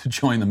people to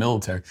join the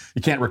military.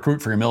 You can't recruit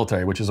for your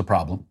military, which is a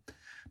problem,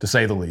 to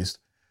say the least.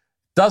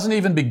 Doesn't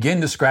even begin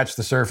to scratch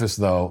the surface,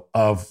 though,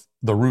 of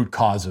the root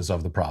causes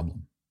of the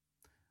problem.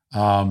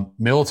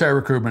 Military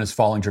recruitment is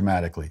falling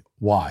dramatically.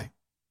 Why?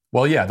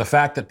 Well, yeah, the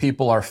fact that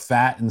people are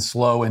fat and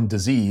slow and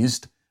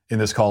diseased in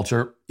this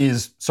culture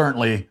is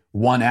certainly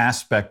one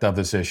aspect of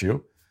this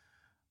issue.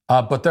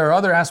 But there are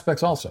other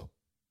aspects also.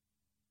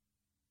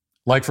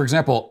 Like, for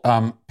example,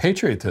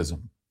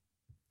 patriotism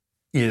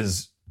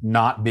is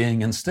not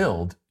being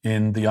instilled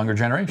in the younger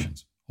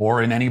generations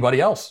or in anybody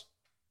else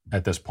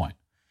at this point.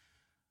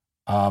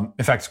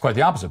 In fact, it's quite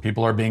the opposite.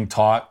 People are being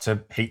taught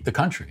to hate the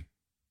country.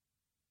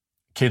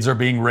 Kids are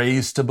being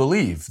raised to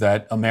believe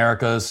that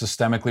America is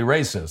systemically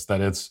racist,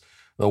 that it's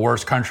the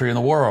worst country in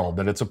the world,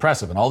 that it's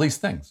oppressive, and all these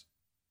things.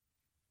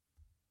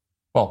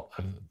 Well,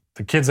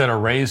 the kids that are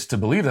raised to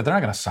believe that, they're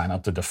not going to sign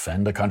up to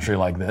defend a country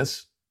like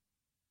this.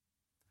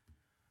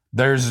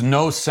 There's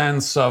no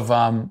sense of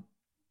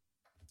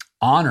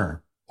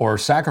honor or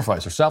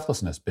sacrifice or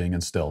selflessness being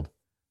instilled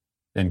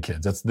in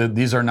kids.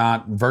 These are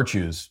not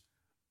virtues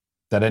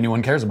that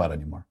anyone cares about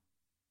anymore.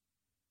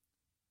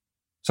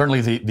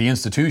 Certainly the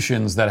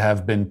institutions that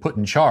have been put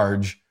in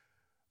charge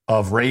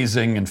of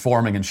raising and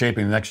forming and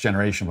shaping the next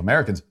generation of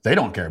Americans, they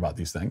don't care about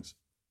these things.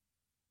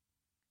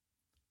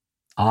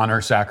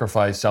 Honor,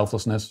 sacrifice,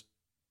 selflessness.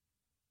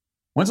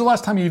 When's the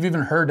last time you've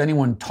even heard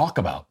anyone talk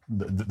about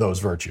those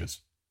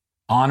virtues?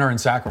 Honor and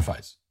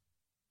sacrifice.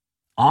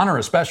 Honor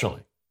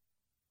especially.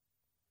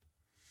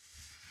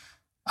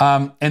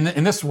 And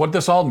this, what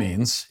this all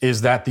means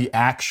is that the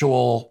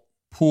actual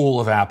pool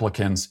of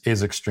applicants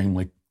is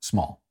extremely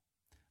small.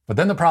 But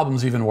then the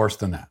problem's even worse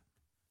than that.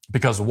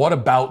 Because what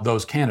about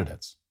those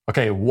candidates?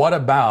 Okay, what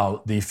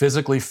about the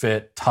physically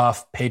fit,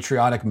 tough,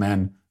 patriotic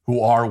men who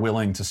are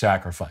willing to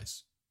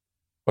sacrifice?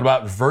 What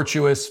about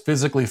virtuous,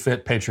 physically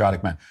fit,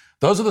 patriotic men?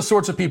 Those are the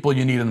sorts of people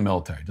you need in the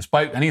military.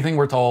 Despite anything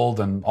we're told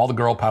and all the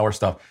girl power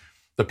stuff,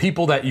 the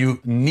people that you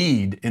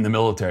need in the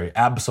military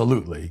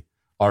absolutely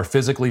are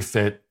physically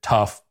fit,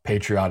 tough,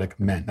 patriotic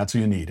men. That's who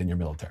you need in your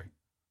military.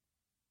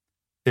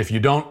 If you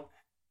don't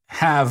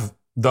have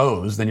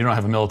those, then you don't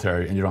have a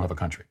military and you don't have a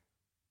country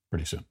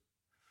pretty soon.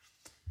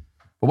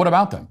 But what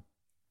about them?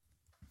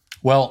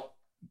 Well,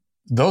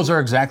 those are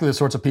exactly the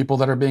sorts of people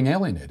that are being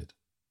alienated.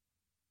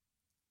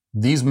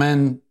 These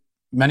men,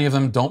 many of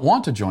them don't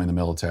want to join the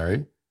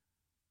military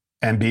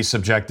and be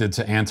subjected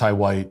to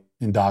anti-white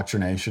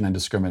indoctrination and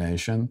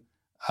discrimination,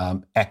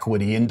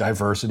 equity and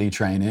diversity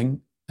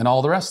training, and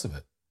all the rest of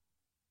it.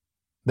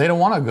 They don't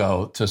want to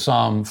go to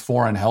some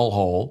foreign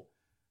hellhole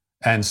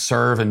and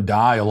serve and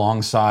die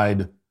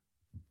alongside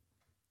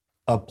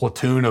a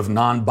platoon of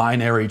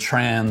non-binary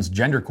trans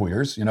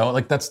genderqueers. You know,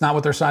 like that's not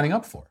what they're signing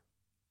up for.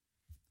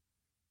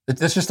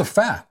 It's just a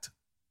fact.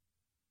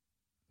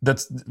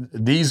 That's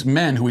these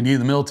men who we need in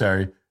the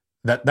military,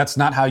 that's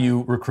not how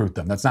you recruit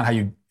them. That's not how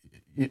you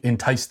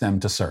entice them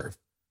to serve.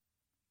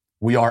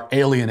 We are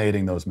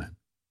alienating those men.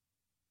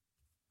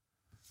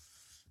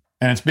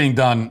 And it's being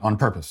done on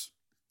purpose,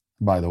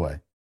 by the way.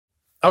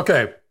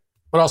 Okay,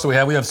 what else do we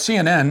have? We have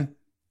CNN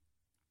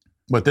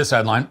with this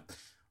headline.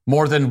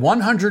 More than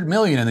 100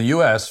 million in the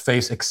U.S.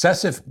 face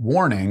excessive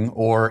warning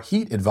or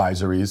heat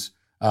advisories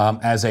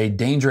as a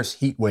dangerous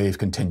heat wave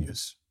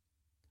continues.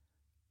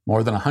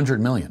 More than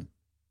 100 million.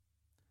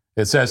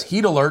 It says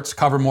heat alerts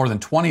cover more than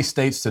 20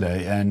 states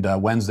today and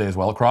Wednesday as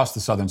well across the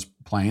southern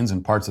plains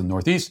and parts of the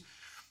Northeast.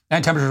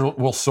 And temperatures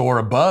will soar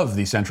above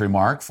the century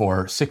mark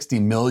for 60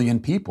 million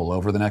people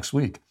over the next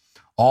week,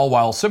 all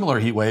while similar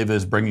heat wave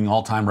is bringing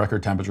all-time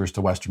record temperatures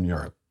to Western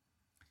Europe.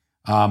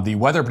 The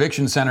Weather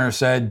Prediction Center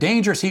said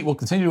dangerous heat will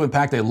continue to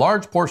impact a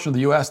large portion of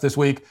the U.S. this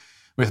week,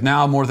 with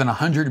now more than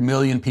 100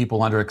 million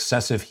people under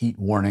excessive heat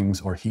warnings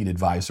or heat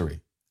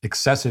advisory.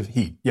 Excessive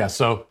heat. Yeah,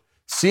 so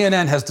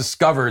CNN has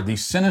discovered the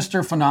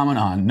sinister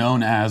phenomenon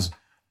known as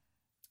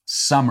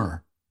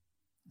summer.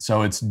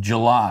 So it's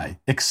July.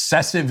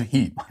 Excessive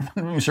heat. I'm not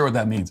even sure what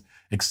that means.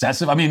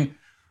 Excessive. I mean,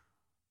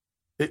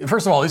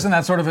 first of all, isn't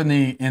that sort of in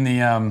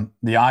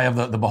the eye of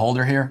the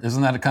beholder here?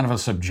 Isn't that a kind of a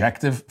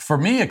subjective? For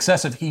me,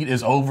 excessive heat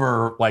is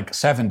over like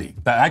 70.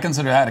 I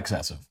consider that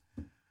excessive.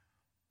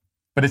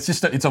 But it's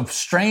just it's a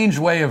strange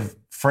way of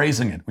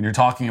phrasing it when you're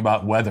talking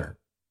about weather.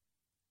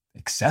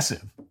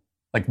 Excessive.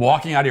 Like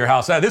walking out of your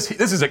house. This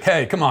is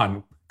hey, come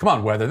on,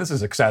 weather. This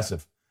is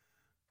excessive.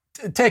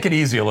 Take it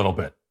easy a little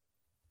bit.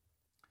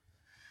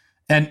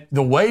 And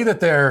the way that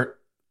they're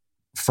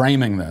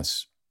framing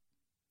this,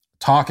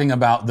 talking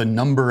about the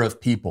number of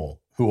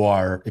people who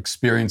are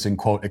experiencing,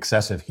 quote,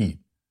 excessive heat,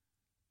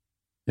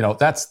 you know,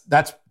 that's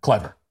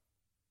clever.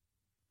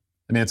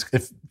 I mean,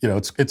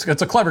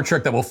 it's a clever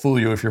trick that will fool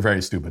you if you're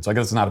very stupid. So I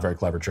guess it's not a very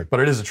clever trick, but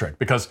it is a trick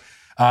because,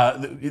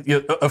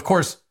 of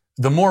course,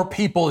 the more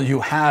people you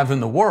have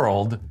in the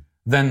world,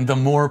 then the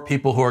more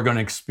people who are going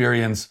to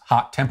experience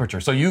hot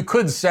temperatures. So you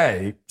could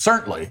say,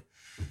 certainly,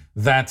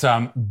 that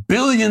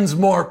billions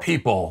more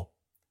people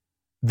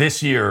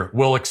this year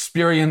will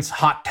experience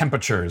hot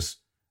temperatures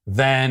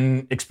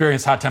than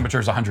experienced hot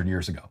temperatures 100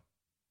 years ago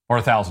or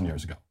 1,000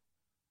 years ago.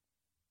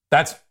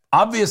 That's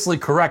obviously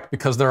correct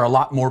because there are a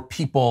lot more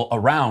people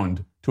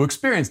around to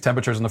experience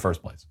temperatures in the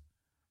first place.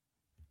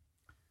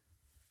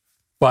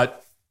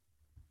 But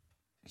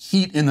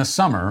heat in the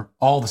summer,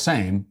 all the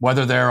same,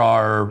 whether there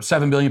are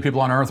 7 billion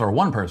people on Earth or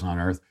one person on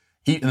Earth,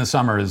 heat in the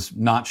summer is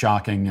not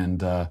shocking.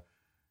 And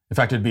in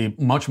fact, it'd be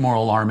much more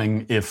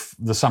alarming if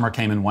the summer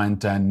came and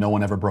went and no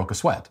one ever broke a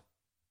sweat.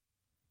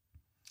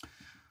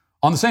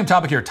 On the same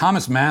topic here,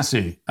 Thomas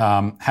Massey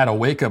had a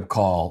wake-up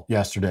call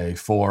yesterday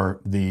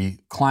for the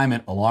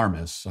climate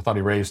alarmists. I thought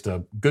he raised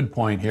a good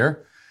point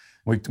here.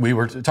 We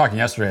were talking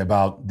yesterday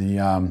about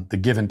the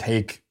give and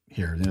take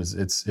here.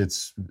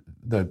 It's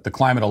the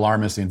climate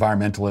alarmists, the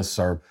environmentalists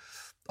are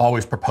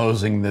always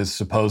proposing this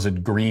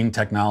supposed green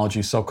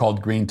technology,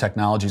 so-called green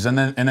technologies, and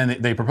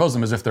then they propose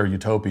them as if they're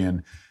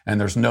utopian and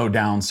there's no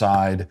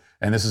downside,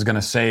 and this is going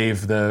to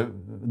save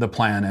the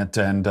planet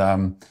and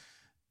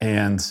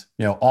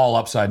you know, all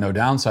upside, no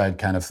downside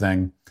kind of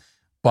thing.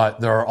 But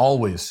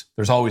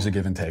there's always a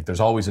give and take. There's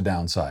always a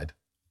downside.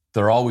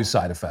 There are always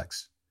side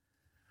effects.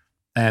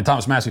 And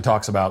Thomas Massey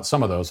talks about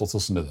some of those. Let's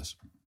listen to this.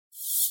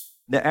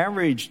 The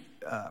average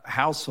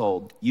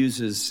household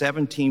uses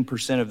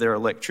 17% of their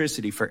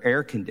electricity for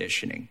air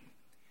conditioning.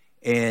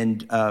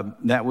 And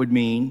that would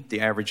mean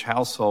the average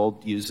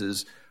household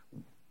uses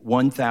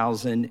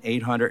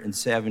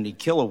 1,870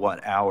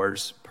 kilowatt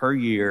hours per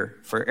year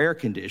for air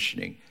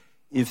conditioning.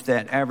 If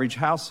that average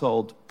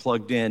household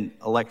plugged in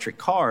electric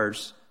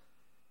cars,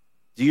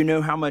 do you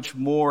know how much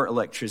more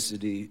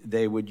electricity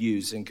they would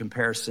use in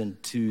comparison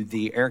to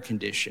the air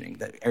conditioning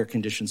that air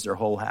conditions their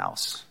whole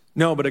house?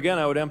 No, but again,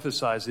 I would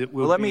emphasize it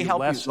will let be me help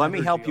less you. Let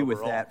me help you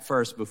overall. with that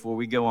first before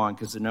we go on,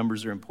 because the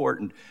numbers are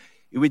important.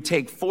 It would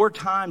take 4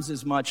 times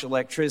as much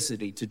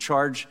electricity to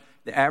charge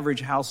the average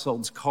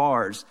household's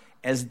cars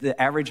as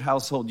the average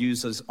household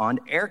uses on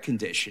air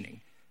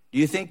conditioning. Do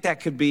you think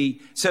that could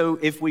be? So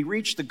if we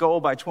reach the goal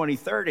by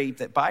 2030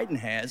 that Biden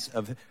has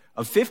of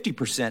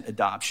 50%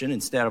 adoption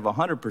instead of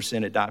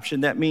 100%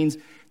 adoption, that means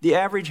the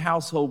average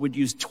household would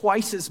use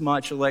twice as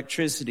much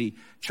electricity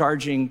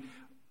charging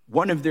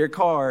one of their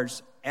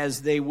cars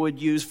as they would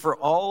use for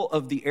all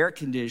of the air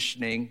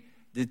conditioning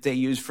that they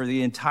use for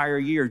the entire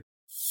year.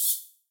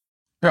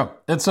 Yeah,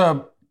 it's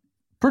a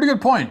pretty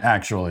good point,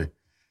 actually.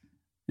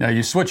 Yeah,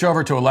 you switch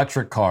over to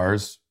electric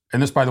cars,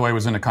 and this, by the way,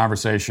 was in a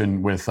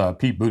conversation with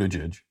Pete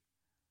Buttigieg,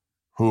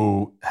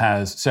 who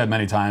has said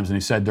many times, and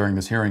he said during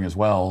this hearing as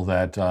well,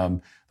 that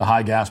the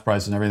high gas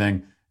prices and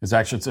everything is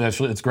actually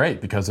it's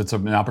great because it's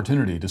an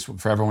opportunity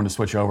for everyone to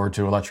switch over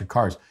to electric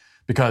cars,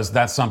 because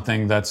that's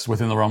something that's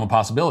within the realm of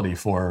possibility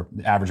for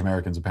the average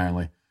Americans,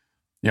 apparently.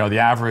 You know, the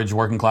average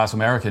working class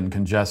American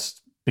can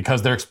just,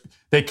 because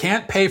they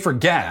can't pay for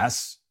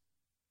gas,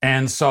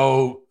 and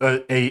so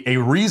a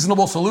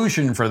reasonable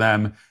solution for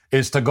them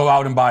is to go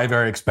out and buy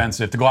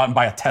to go out and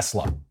buy a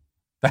Tesla.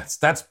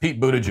 That's Pete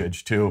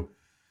Buttigieg to,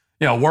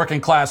 you know, working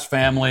class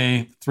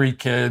family, 3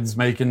 kids,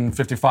 making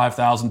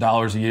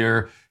 $55,000 a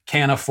year,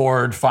 can't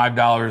afford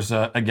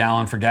 $5 a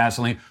gallon for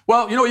gasoline.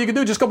 Well, you know what you can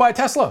do? Just go buy a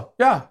Tesla.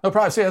 Yeah, no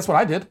problem. See, that's what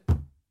I did.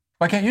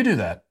 Why can't you do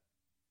that?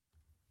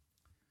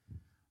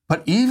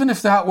 But even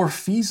if that were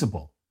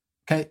feasible,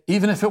 okay,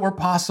 even if it were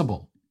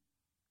possible,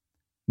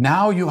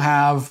 now you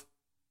have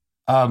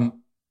a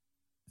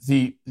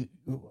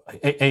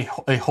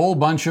whole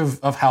bunch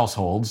of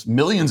households,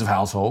 millions of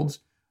households,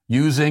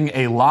 using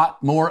a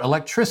lot more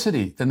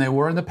electricity than they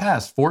were in the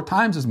past, 4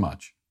 times as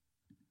much.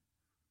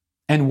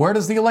 And where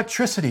does the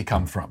electricity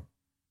come from?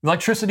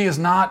 Electricity is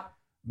not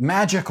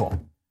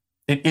magical.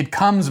 It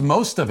comes,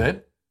 most of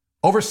it,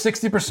 over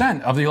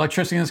 60% of the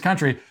electricity in this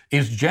country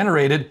is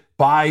generated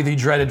by the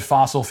dreaded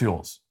fossil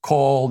fuels,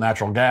 coal,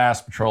 natural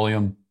gas,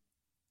 petroleum,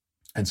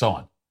 and so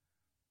on.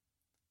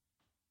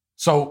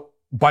 So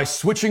by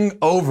switching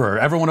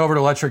everyone over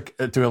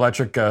to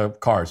electric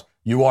cars,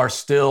 you are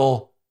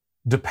still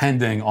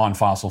depending on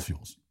fossil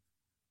fuels.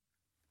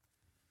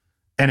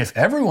 And if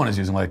everyone is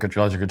using electric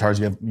cars,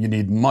 you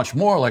need much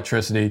more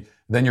electricity.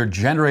 Then your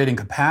generating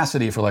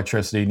capacity for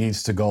electricity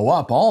needs to go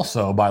up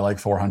also by like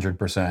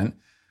 400%,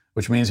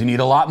 which means you need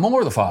a lot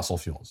more of the fossil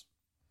fuels.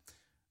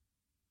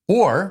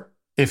 Or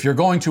if you're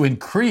going to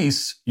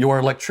increase your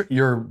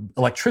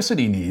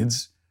electricity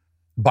needs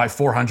by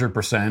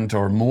 400%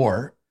 or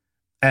more,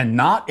 and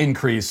not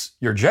increase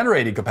your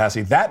generating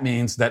capacity, that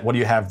means that what do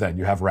you have then?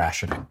 You have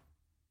rationing.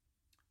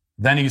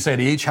 Then you say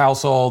to each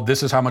household,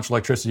 this is how much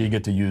electricity you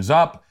get to use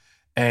up,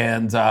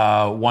 and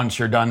once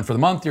you're done for the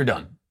month, you're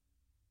done.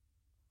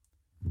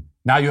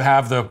 Now you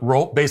have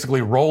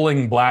basically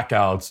rolling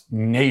blackouts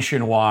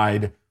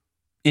nationwide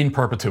in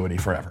perpetuity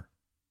forever.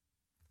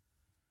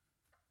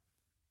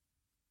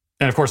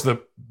 And of course,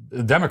 the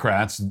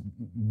Democrats,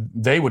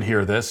 they would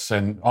hear this,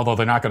 and although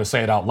they're not going to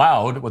say it out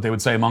loud, what they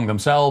would say among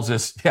themselves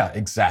is, yeah,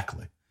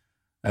 exactly.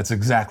 That's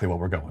exactly what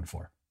we're going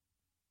for.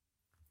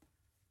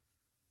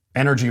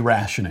 Energy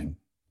rationing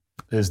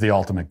is the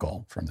ultimate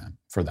goal for them.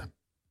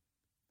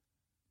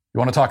 You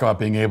want to talk about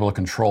being able to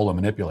control and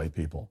manipulate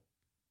people.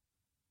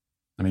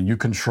 I mean, you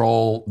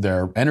control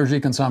their energy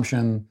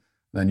consumption,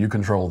 then you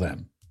control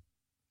them.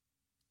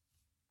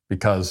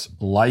 Because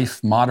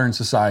modern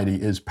society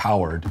is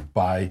powered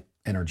by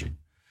energy.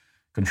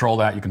 Control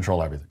that, you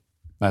control everything.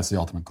 That's the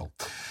ultimate goal.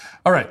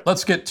 All right,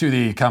 let's get to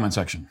the comment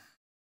section.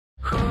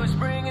 Who's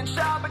bringing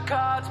shopping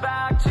carts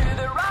back to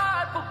the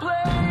rightful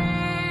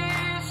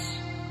place?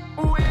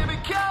 We're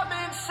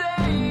becoming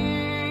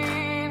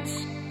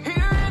saints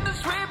here in the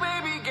Sweet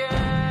Baby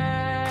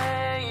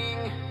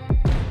Gang.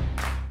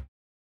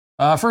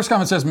 First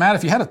comment says, Matt,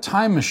 if you had a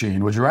time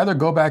machine, would you rather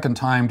go back in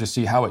time to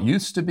see how it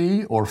used to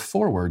be or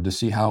forward to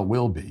see how it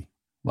will be?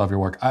 Love your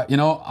work.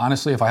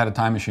 Honestly, if I had a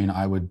time machine,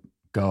 I would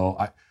go.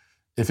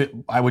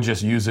 I would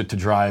just use it to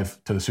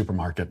drive to the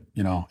supermarket.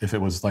 If it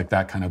was like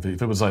that kind of,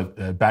 if it was a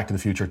Back to the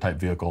Future type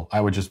vehicle,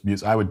 I would just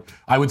use. I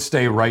would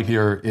stay right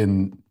here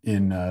in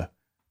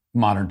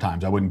modern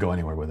times. I wouldn't go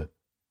anywhere with it.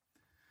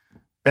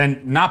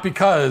 And not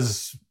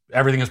because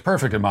everything is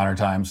perfect in modern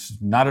times.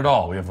 Not at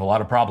all. We have a lot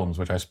of problems,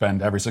 which I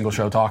spend every single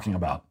show talking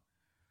about.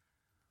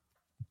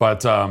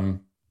 But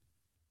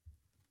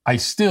I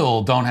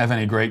still don't have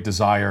any great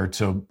desire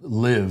to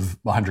live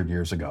 100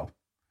 years ago.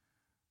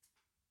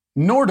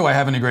 Nor do I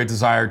have any great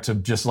desire to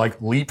just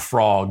like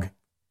leapfrog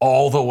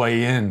all the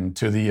way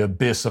into the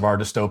abyss of our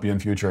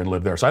dystopian future and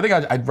live there. So I think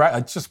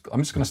I'm just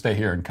going to stay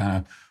here and kind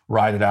of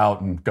ride it out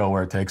and go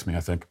where it takes me,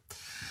 I think.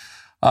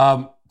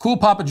 Cool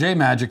Papa J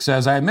Magic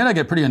says, I admit I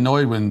get pretty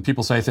annoyed when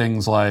people say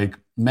things like,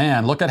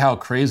 man, look at how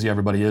crazy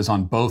everybody is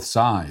on both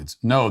sides.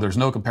 No, there's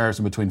no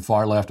comparison between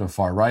far left and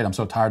far right. I'm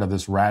so tired of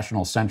this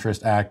rational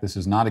centrist act. This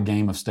is not a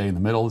game of stay in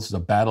the middle. This is a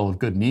battle of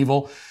good and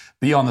evil.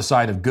 Be on the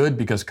side of good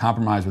because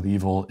compromise with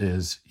evil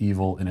is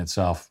evil in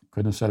itself.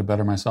 Couldn't have said it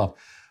better myself.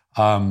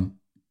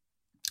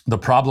 The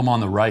problem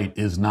on the right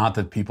is not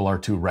that people are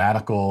too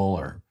radical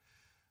or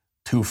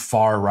too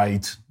far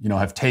right,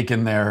 have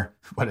taken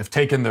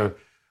the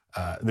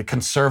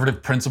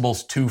conservative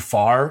principles too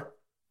far.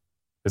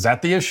 Is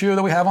that the issue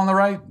that we have on the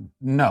right?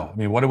 No. I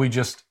mean, what did we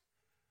just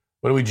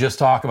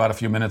talk about a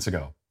few minutes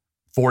ago?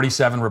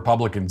 47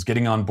 Republicans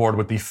getting on board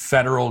with the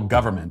federal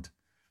government.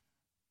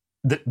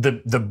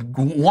 The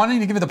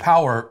wanting to give the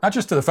power, not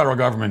just to the federal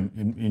government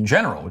in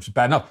general, which is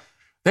bad enough,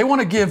 They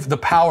want to give the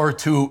power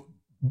to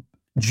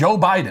Joe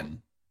Biden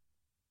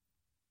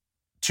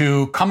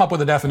to come up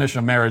with a definition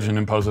of marriage and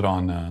impose it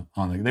on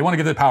they want to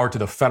give the power to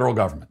the federal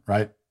government,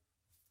 right?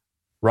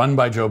 Run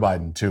by Joe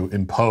Biden to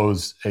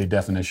impose a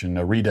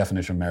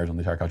redefinition of marriage on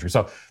the entire country.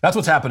 So that's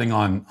what's happening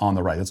on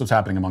the right. That's what's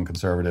happening among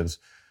conservatives.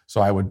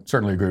 So I would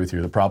certainly agree with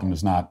you. The problem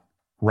is not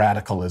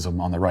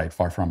radicalism on the right,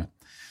 far from it.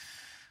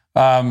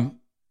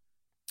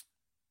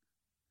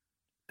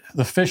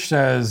 The Fish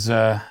says,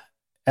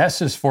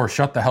 S is for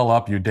shut the hell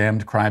up, you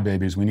damned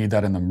crybabies. We need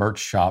that in the merch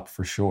shop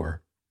for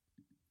sure.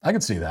 I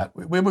can see that.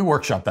 We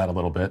workshop that a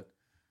little bit.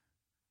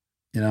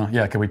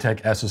 Can we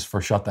take S's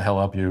for shut the hell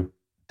up, you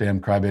damn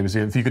crybabies?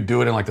 If you could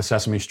do it in like the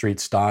Sesame Street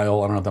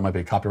style, I don't know if that might be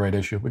a copyright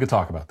issue. We could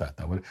talk about that,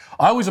 though.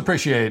 I always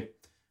appreciate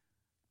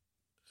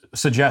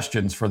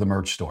suggestions for the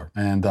merch store.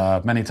 And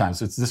many times,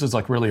 this is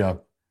like really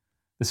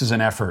this is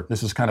an effort.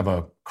 This is kind of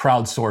a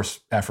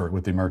crowdsource effort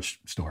with the merch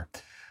store.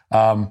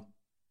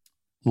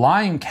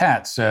 Lying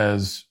Cat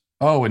says,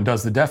 oh, and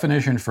does the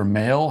definition for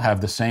male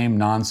have the same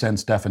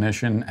nonsense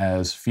definition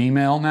as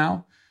female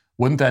now?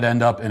 Wouldn't that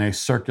end up in a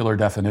circular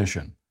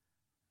definition?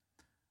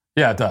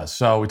 Yeah, it does.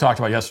 So we talked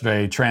about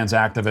yesterday, trans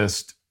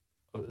activist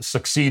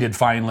succeeded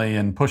finally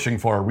in pushing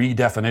for a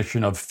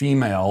redefinition of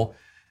female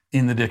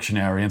in the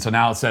dictionary. And so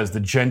now it says the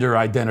gender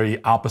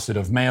identity opposite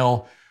of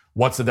male.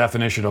 What's the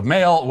definition of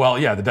male? Well,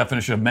 yeah, the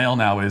definition of male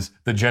now is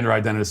the gender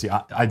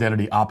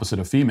identity opposite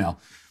of female.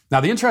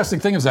 Now, the interesting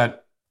thing is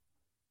that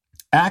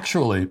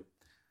actually,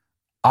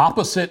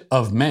 opposite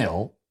of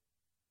male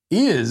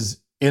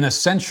is an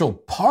essential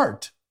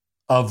part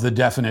of the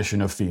definition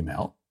of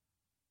female.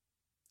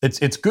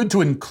 It's good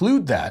to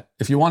include that.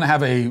 If you want to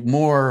have a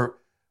more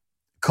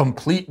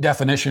complete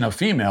definition of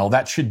female,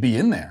 that should be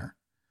in there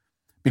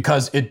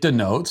because it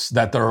denotes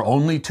that there are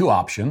only two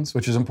options,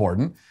 which is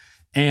important.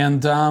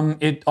 And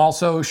it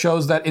also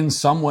shows that in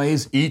some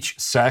ways, each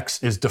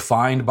sex is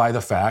defined by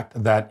the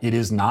fact that it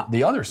is not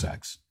the other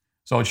sex.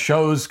 So it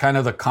shows kind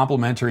of the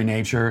complementary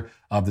nature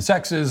of the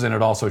sexes, and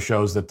it also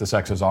shows that the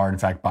sexes are, in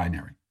fact,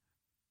 binary.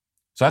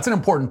 So that's an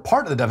important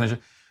part of the definition.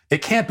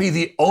 It can't be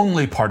the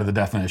only part of the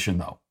definition,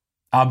 though,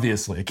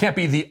 obviously. It can't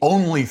be the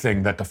only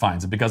thing that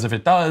defines it, because if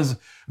it does,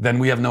 then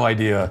we have no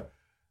idea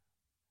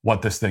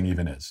what this thing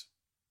even is.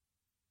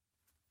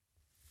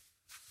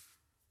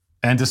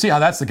 And to see how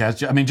that's the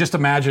case, I mean, just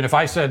imagine if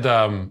I said,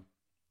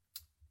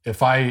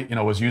 if I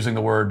was using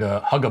the word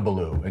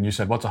hugabaloo, and you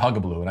said, what's a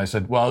hugabaloo? And I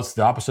said, well, it's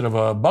the opposite of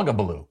a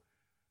bugabaloo.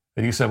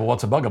 And you said, well,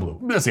 what's a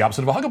bugabaloo? It's the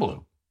opposite of a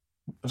hugabaloo.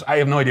 I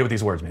have no idea what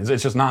these words mean.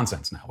 It's just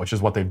nonsense now, which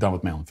is what they've done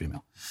with male and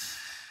female.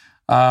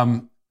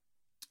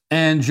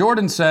 And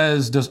Jordan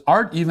says, does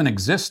art even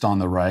exist on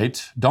the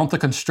right? Don't the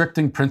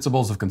constricting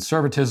principles of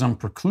conservatism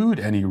preclude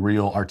any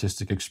real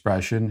artistic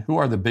expression? Who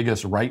are the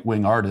biggest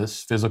right-wing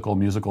artists, physical,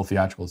 musical,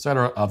 theatrical,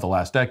 etc., of the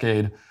last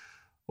decade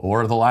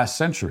or the last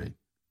century?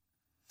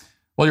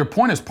 Well, your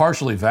point is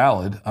partially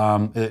valid.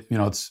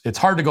 It's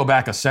hard to go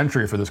back a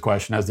century for this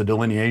question, as the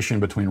delineation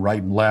between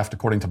right and left,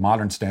 according to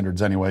modern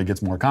standards anyway,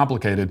 gets more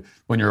complicated.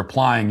 When you're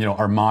applying,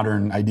 our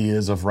modern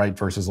ideas of right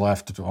versus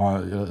left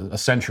a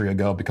century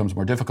ago, it becomes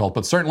more difficult.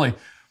 But certainly,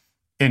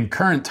 in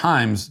current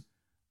times,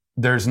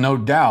 there's no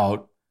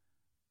doubt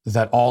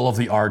that all of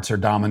the arts are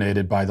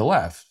dominated by the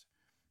left,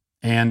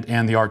 and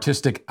the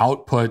artistic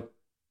output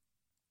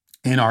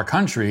in our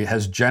country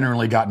has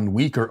generally gotten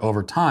weaker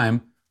over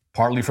time.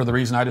 Partly for the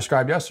reason I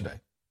described yesterday.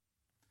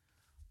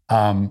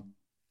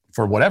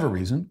 For whatever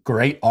reason,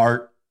 great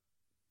art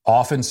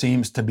often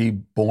seems to be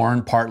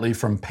born partly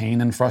from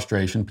pain and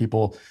frustration.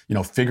 People,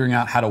 figuring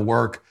out how to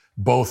work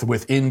both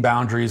within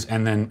boundaries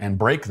and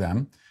break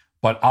them.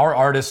 But our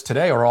artists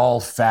today are all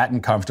fat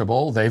and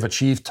comfortable. They've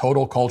achieved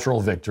total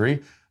cultural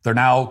victory. They're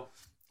now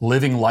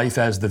living life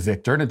as the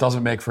victor, and it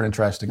doesn't make for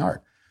interesting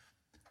art.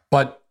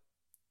 But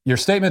your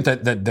statement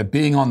that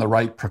being on the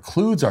right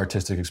precludes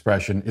artistic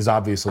expression is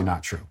obviously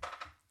not true,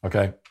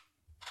 okay?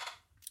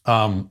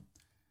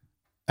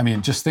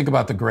 Just think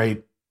about the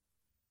great,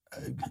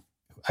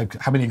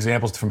 how many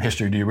examples from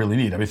history do you really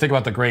need? Think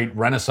about the great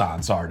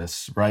Renaissance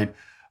artists, right?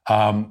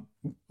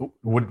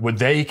 Would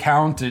they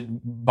count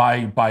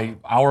by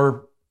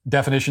our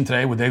definition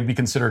today? Would they be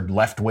considered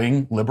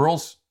left-wing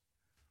liberals?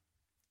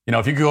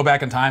 If you could go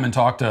back in time and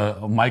talk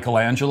to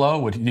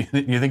Michelangelo, you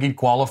think he'd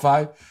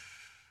qualify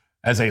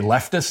as a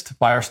leftist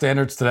by our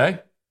standards today?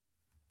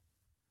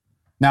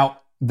 Now,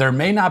 there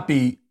may not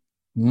be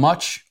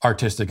much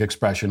artistic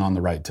expression on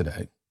the right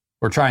today.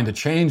 We're trying to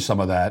change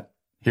some of that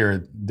here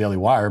at Daily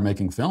Wire,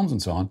 making films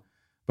and so on,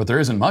 but there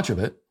isn't much of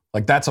it.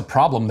 That's a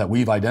problem that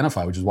we've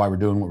identified, which is why we're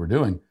doing what we're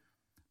doing.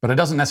 But it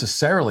doesn't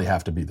necessarily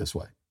have to be this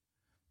way,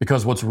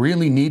 because what's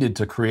really needed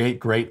to create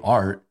great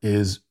art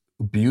is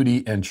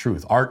beauty and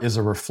truth. Art is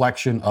a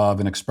reflection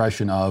of, an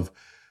expression of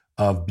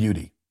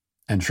beauty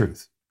and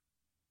truth.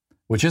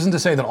 Which isn't to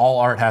say that all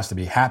art has to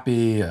be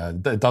happy.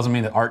 It doesn't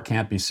mean that art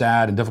can't be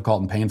sad and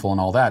difficult and painful and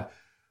all that.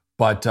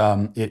 But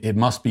it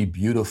must be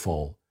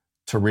beautiful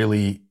to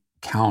really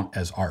count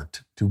as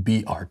art, to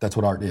be art. That's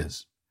what art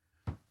is.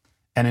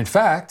 And in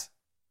fact,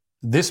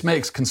 this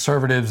makes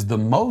conservatives the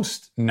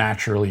most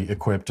naturally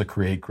equipped to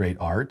create great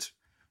art,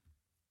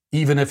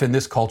 even if in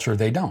this culture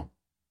they don't.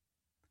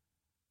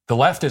 The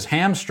left is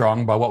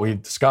hamstrung by what we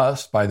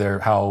discussed, by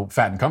how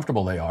fat and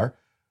comfortable they are,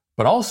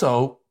 but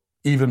also,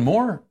 even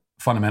more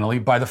fundamentally,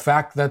 by the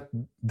fact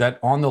that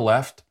on the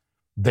left,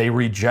 they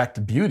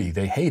reject beauty.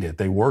 They hate it.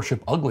 They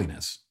worship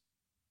ugliness.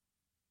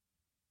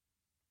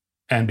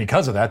 And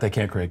because of that, they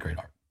can't create great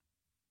art.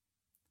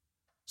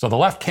 So the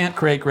left can't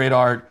create great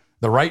art.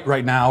 The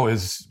right now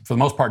is, for the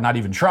most part, not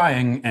even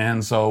trying.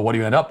 And so what do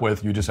you end up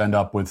with? You just end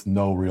up with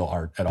no real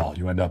art at all.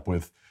 You end up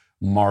with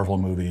Marvel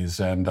movies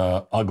and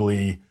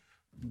ugly,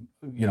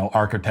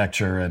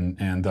 architecture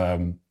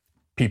and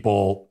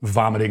people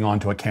vomiting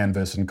onto a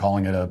canvas and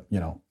calling it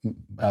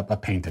a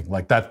painting.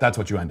 Like that's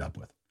what you end up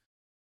with.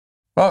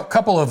 Well, a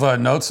couple of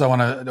notes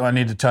I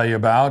need to tell you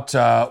about.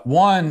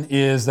 One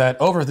is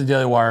that over at the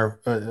Daily Wire,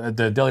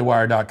 the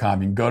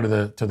dailywire.com, you can go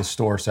to the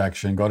store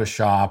section, go to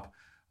shop,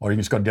 or you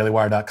can just go to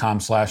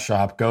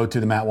dailywire.com/shop, go to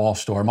the Matt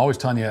Walsh store. I'm always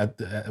telling you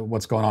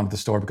what's going on at the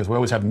store because we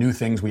always have new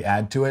things we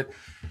add to it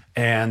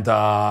and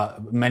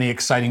many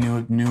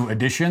exciting new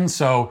additions.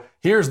 So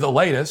here's the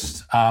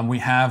latest. We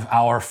have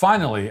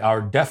our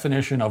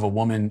definition of a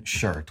woman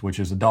shirt, which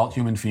is adult,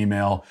 human,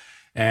 female.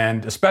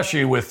 And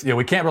especially with,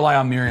 we can't rely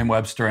on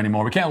Merriam-Webster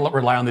anymore. We can't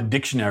rely on the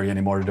dictionary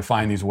anymore to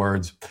define these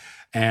words.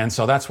 And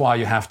so that's why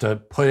you have to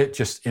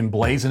just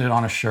emblazon it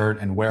on a shirt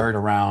and wear it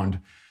around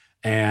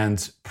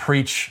and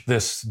preach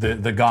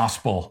the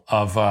gospel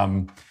of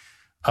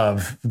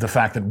the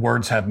fact that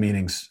words have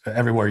meanings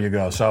everywhere you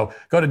go. So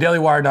go to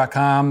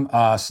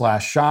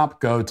dailywire.com/shop,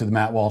 go to the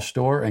Matt Walsh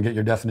store and get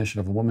your definition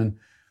of a woman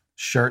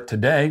shirt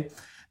today.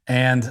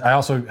 And I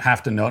also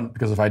have to note,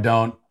 because if I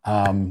don't,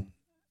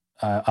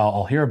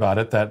 I'll hear about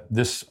it, that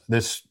this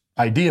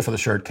idea for the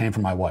shirt came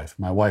from my wife.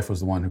 My wife was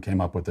the one who came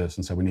up with this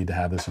and said, we need to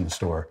have this in the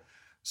store.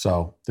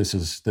 So this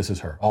is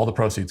her. All the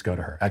proceeds go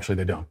to her. Actually,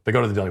 they don't. They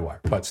go to the Daily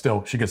Wire, but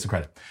still, she gets the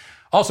credit.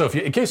 Also,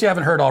 in case you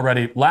haven't heard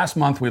already, last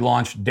month we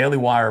launched Daily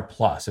Wire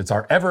Plus. It's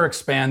our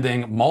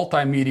ever-expanding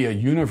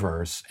multimedia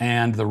universe,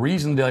 and the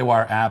reason the Daily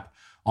Wire app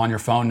on your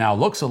phone now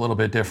looks a little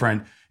bit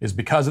different is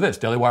because of this,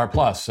 Daily Wire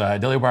Plus.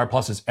 Daily Wire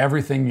Plus is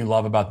everything you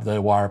love about the Daily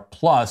Wire,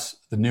 plus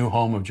the new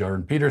home of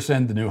Jordan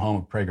Peterson, the new home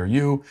of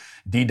PragerU,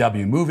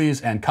 DW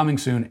Movies, and coming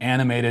soon,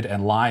 animated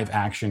and live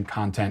action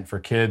content for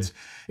kids.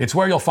 It's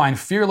where you'll find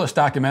fearless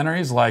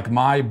documentaries like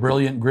my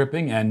brilliant,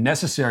 gripping, and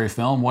necessary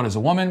film, What is a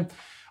Woman?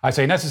 I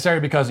say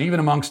necessary because even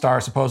amongst our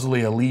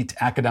supposedly elite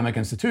academic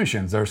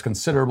institutions, there's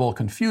considerable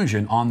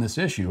confusion on this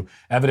issue,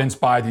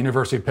 evidenced by the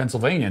University of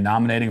Pennsylvania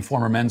nominating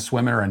former men's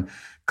swimmer and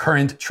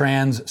current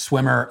trans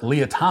swimmer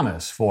Leah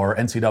Thomas for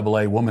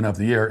NCAA Woman of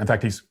the Year. In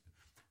fact, he's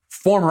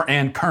former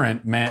and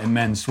current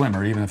men's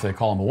swimmer, even if they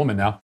call him a woman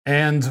now.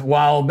 And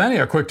while many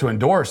are quick to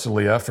endorse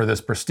Leah for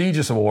this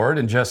prestigious award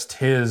in just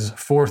his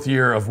 4th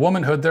year of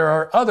womanhood, there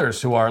are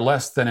others who are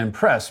less than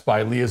impressed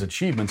by Leah's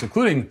achievements,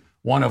 including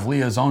one of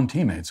Leah's own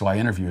teammates who I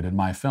interviewed in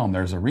my film.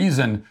 There's a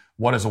reason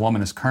What is a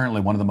Woman is currently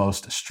one of the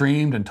most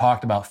streamed and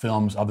talked about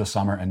films of the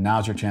summer, and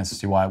now's your chance to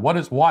see why.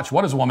 Watch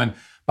What is a Woman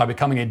by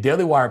becoming a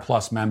Daily Wire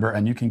Plus member,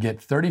 and you can get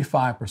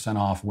 35%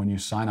 off when you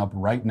sign up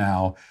right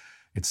now.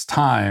 It's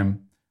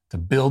time to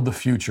build the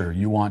future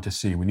you want to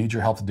see. We need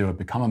your help to do it.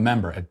 Become a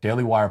member at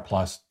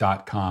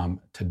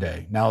dailywireplus.com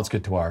today. Now let's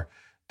get to our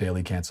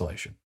daily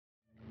cancellation.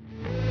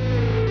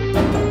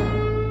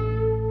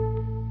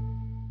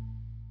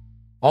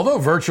 Although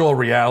virtual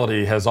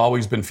reality has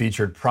always been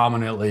featured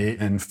prominently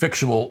in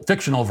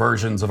fictional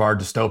versions of our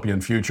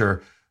dystopian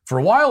future, for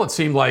a while it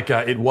seemed like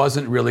it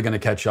wasn't really going to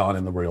catch on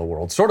in the real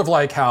world. Sort of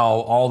like how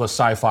all the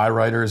sci-fi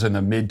writers in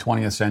the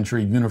mid-20th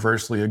century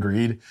universally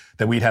agreed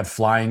that we'd have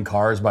flying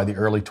cars by the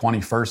early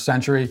 21st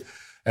century.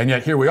 And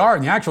yet here we are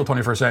in the actual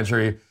 21st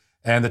century,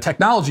 and the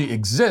technology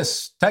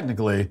exists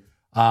technically,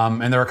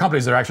 and there are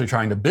companies that are actually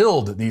trying to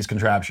build these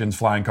contraptions,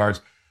 flying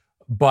cars.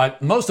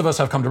 But most of us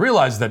have come to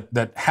realize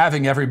that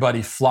having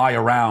everybody fly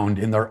around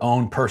in their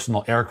own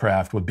personal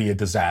aircraft would be a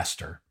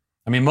disaster.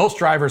 I mean, most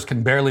drivers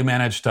can barely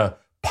manage to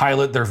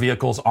pilot their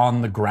vehicles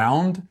on the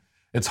ground.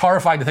 It's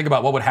horrifying to think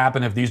about what would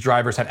happen if these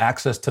drivers had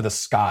access to the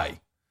sky.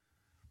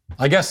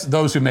 I guess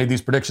those who made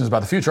these predictions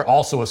about the future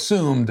also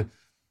assumed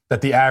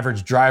that the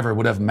average driver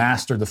would have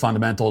mastered the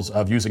fundamentals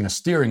of using a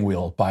steering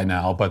wheel by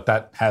now, but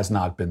that has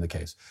not been the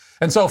case.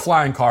 And so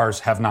flying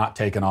cars have not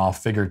taken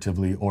off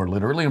figuratively or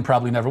literally, and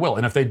probably never will.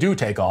 And if they do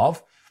take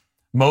off,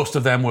 most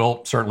of them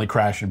will certainly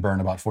crash and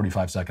burn about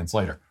 45 seconds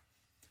later.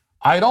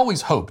 I had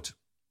always hoped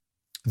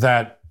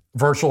that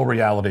virtual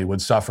reality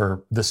would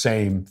suffer the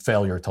same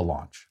failure to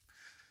launch.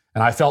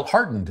 And I felt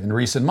heartened in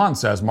recent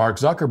months as Mark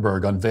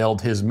Zuckerberg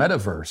unveiled his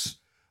metaverse,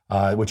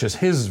 which is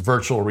his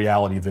virtual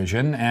reality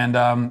vision. And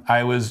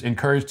I was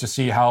encouraged to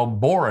see how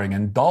boring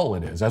and dull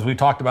it is. As we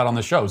talked about on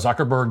the show,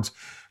 Zuckerberg's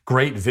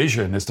great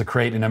vision is to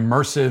create an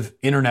immersive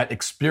internet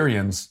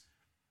experience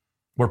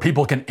where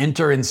people can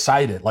enter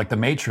inside it, like the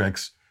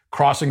Matrix,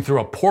 crossing through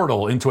a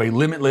portal into a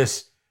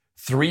limitless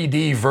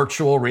 3D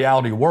virtual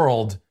reality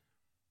world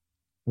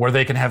where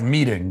they can have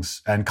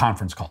meetings and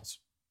conference calls.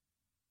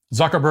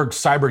 Zuckerberg's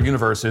cyber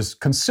universe is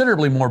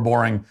considerably more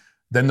boring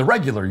than the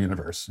regular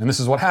universe. And this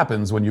is what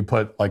happens when you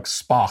put like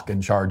Spock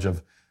in charge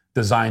of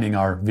designing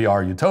our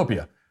VR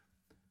utopia.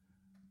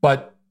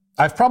 But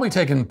I've probably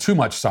taken too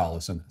much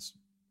solace in this.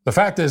 The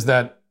fact is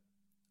that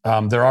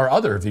there are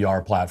other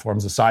VR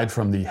platforms aside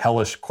from the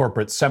hellish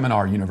corporate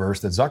seminar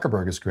universe that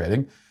Zuckerberg is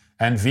creating,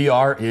 and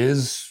VR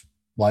is,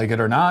 like it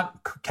or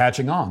not,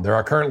 catching on. There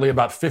are currently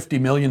about 50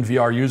 million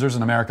VR users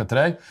in America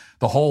today.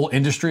 The whole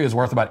industry is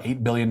worth about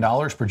 $8 billion,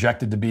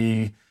 projected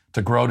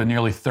to grow to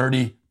nearly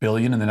 $30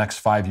 billion in the next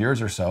 5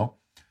 years or so.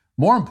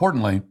 More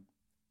importantly,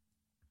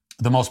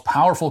 the most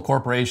powerful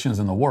corporations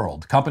in the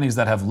world, companies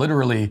that have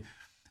literally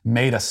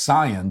made a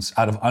science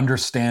out of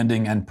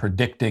understanding and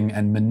predicting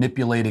and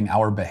manipulating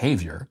our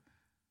behavior,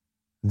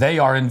 they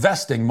are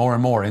investing more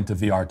and more into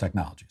VR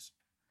technologies.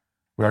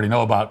 We already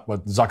know about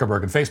what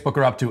Zuckerberg and Facebook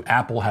are up to.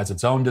 Apple has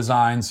its own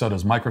design, so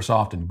does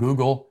Microsoft and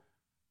Google.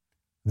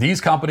 These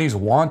companies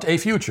want a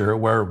future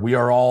where we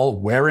are all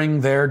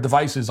wearing their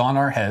devices on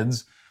our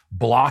heads,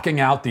 blocking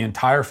out the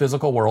entire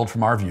physical world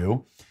from our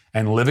view,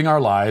 and living our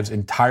lives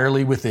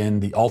entirely within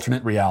the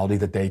alternate reality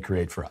that they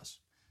create for us.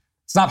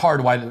 It's not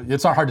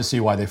hard to see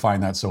why they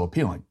find that so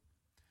appealing.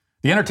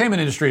 The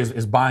entertainment industry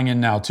is buying in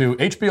now too.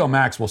 HBO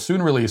Max will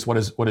soon release what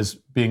is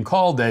being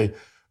called a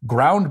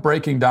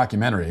groundbreaking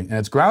documentary. And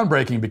it's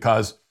groundbreaking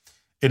because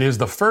it is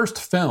the first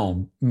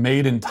film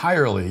made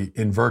entirely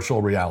in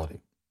virtual reality.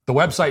 The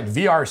website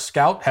VR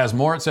Scout has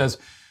more. It says,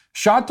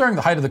 shot during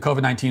the height of the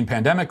COVID-19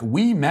 pandemic,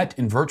 We Met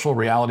in Virtual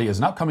Reality is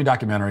an upcoming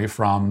documentary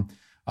from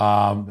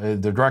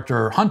the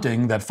director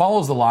Hunting that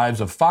follows the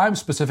lives of 5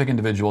 specific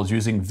individuals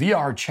using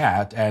VR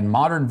chat and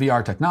modern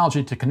VR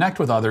technology to connect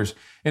with others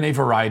in a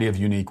variety of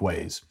unique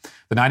ways.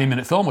 The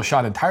 90-minute film was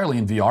shot entirely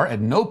in VR. At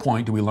no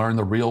point do we learn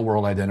the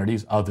real-world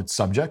identities of its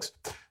subjects.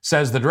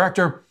 Says the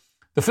director,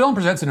 the film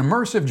presents an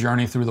immersive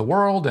journey through the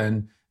world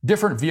and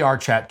different VR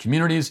chat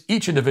communities.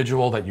 Each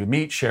individual that you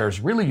meet shares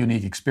really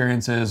unique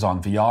experiences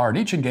on VR, and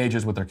each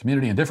engages with their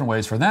community in different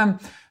ways. For them,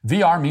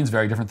 VR means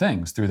very different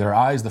things. Through their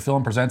eyes, the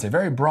film presents a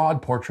very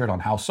broad portrait on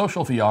how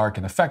social VR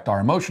can affect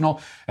our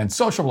emotional and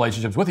social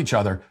relationships with each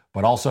other,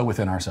 but also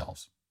within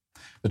ourselves.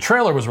 The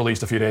trailer was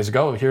released a few days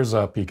ago. Here's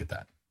a peek at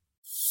that.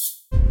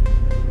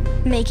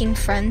 Making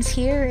friends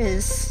here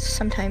is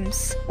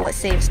sometimes what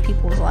saves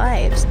people's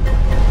lives,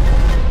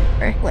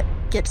 or what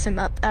gets them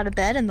up out of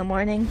bed in the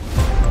morning.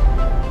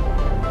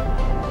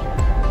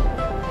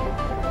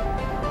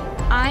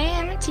 I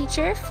am a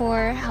teacher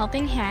for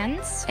Helping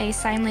Hands, a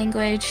sign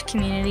language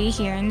community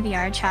here in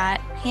VR chat.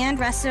 Hand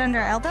rested under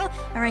our elbow,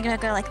 and we're gonna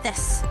go like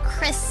this.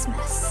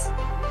 Christmas.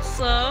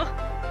 Slow.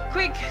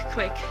 Quick,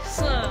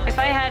 slow. If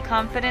I had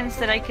confidence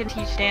that I could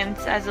teach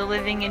dance as a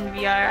living in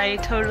VR, I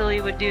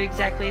totally would do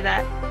exactly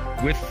that.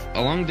 With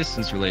a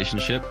long-distance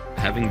relationship,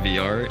 having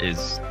VR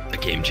is a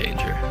game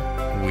changer.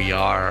 We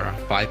are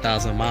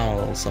 5,000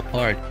 miles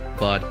apart,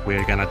 but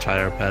we're gonna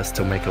try our best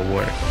to make it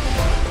work.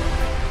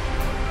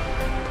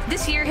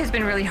 This year has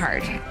been really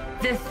hard.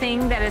 The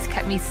thing that has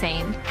kept me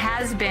sane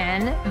has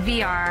been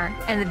VR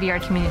and the VR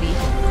community.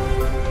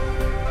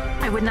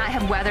 I would not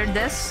have weathered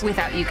this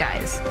without you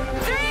guys. 3,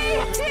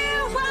 2,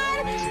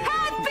 1,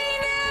 Happy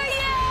New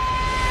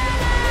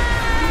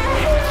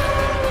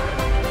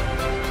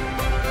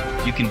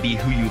Year! You can be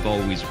who you've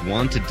always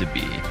wanted to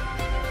be,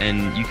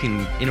 and you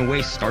can, in a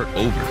way, start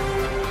over.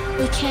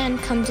 We can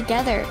come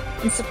together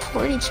and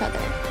support each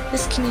other.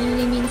 This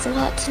community means a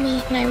lot to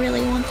me, and I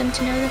really want them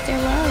to know that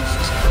they're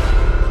loved.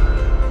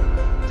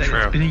 True.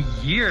 It's been a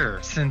year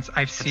since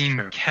I've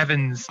seen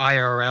Kevin's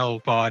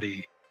IRL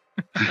body.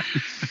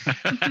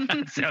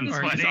 Sounds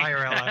or funny. his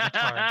IRL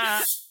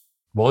avatar.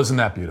 Well, isn't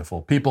that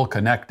beautiful? People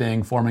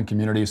connecting, forming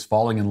communities,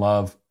 falling in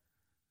love.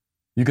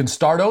 You can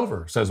start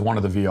over, says one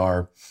of the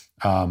VR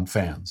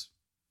fans.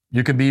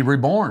 You can be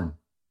reborn.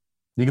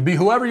 You can be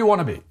whoever you want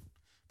to be,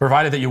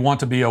 provided that you want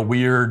to be a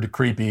weird,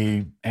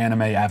 creepy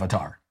anime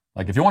avatar.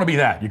 Like, if you want to be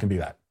that, you can be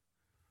that.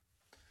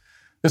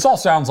 This all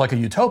sounds like a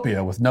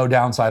utopia with no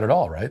downside at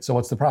all, right? So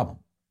what's the problem?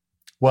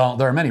 Well,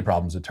 there are many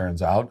problems, it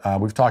turns out.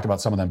 We've talked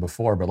about some of them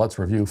before, but let's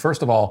review.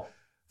 First of all,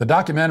 the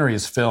documentary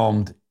is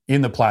filmed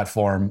on the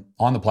platform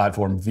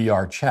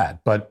VR chat.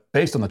 But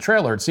based on the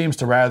trailer, it seems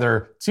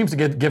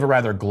to give a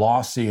rather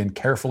glossy and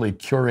carefully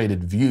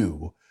curated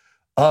view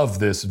of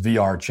this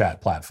VR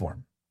chat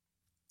platform.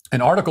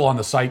 An article on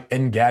the site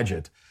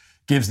Engadget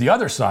gives the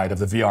other side of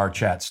the VR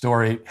chat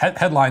story.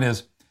 Headline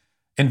is,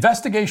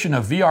 Investigation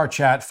of VR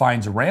chat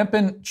finds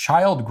rampant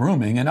child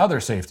grooming and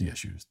other safety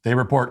issues. They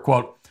report,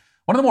 quote,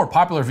 one of the more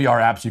popular VR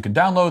apps you can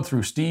download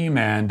through Steam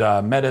and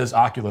Meta's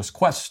Oculus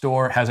Quest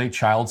store has a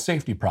child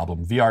safety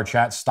problem. VR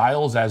chat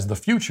styles as the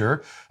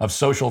future of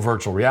social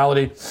virtual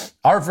reality.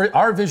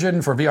 Our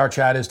vision for VR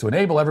chat is to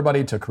enable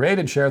everybody to create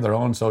and share their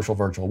own social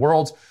virtual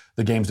worlds,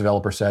 the game's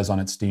developer says on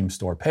its Steam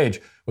store page.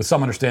 With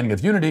some understanding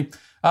of Unity,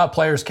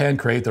 players can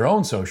create their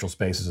own social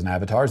spaces and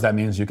avatars. That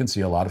means you can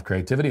see a lot of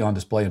creativity on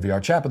display in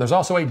VR chat, but there's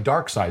also a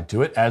dark side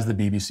to it, as the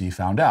BBC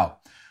found out.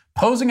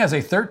 Posing as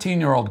a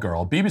 13-year-old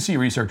girl, BBC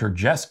researcher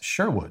Jess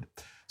Sherwood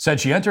said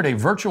she entered a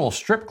virtual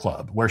strip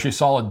club where she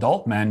saw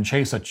adult men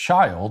chase a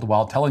child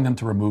while telling them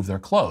to remove their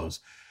clothes.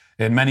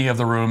 In many of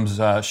the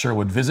rooms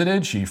Sherwood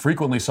visited, she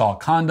frequently saw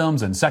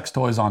condoms and sex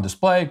toys on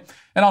display,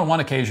 and on one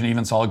occasion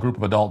even saw a group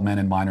of adult men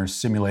and minors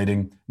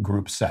simulating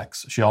group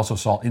sex. She also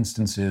saw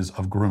instances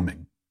of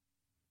grooming.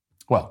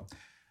 Well,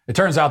 it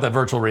turns out that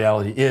virtual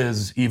reality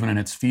is, even in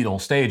its fetal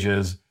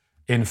stages,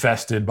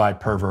 infested by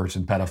perverts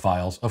and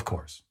pedophiles, of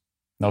course.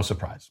 No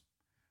surprise.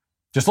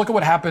 Just look at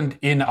what happened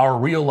in our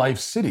real-life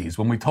cities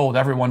when we told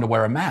everyone to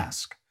wear a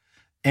mask.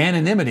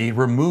 Anonymity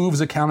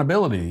removes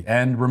accountability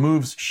and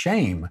removes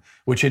shame,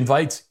 which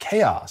invites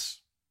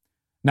chaos.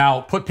 Now,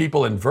 put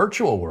people in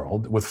virtual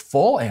world with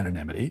full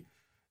anonymity,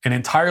 an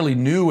entirely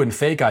new and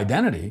fake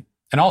identity,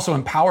 and also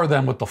empower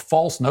them with the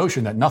false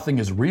notion that nothing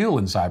is real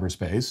in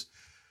cyberspace,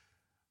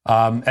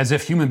 as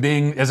if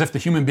the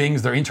human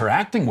beings they're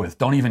interacting with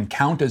don't even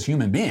count as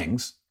human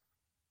beings.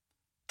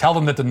 Tell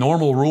them that the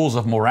normal rules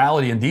of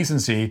morality and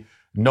decency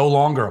no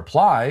longer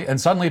apply, and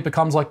suddenly it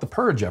becomes like the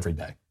purge every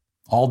day,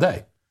 all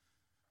day,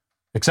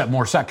 except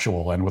more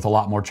sexual and with a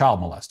lot more child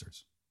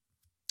molesters.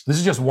 This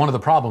is just one of the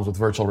problems with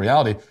virtual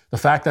reality, the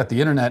fact that the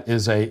internet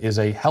is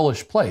a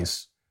hellish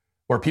place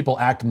where people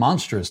act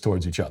monstrous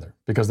towards each other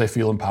because they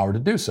feel empowered to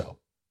do so.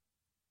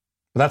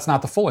 But that's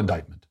not the full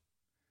indictment.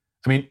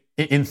 I mean,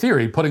 in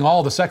theory, putting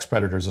all the sex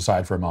predators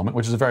aside for a moment,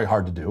 which is very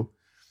hard to do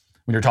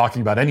when you're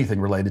talking about anything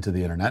related to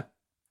the internet,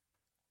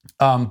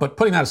 but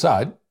putting that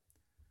aside,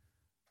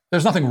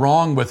 there's nothing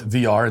wrong with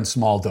VR in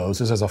small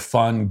doses as a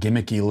fun,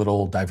 gimmicky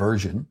little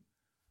diversion.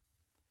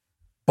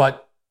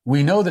 But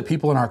we know that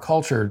people in our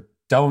culture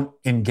don't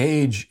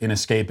engage in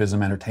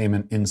escapism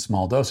entertainment in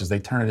small doses. They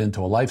turn it into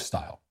a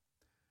lifestyle.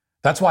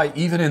 That's why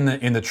even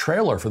in the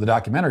trailer for the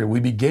documentary, we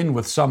begin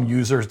with some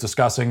users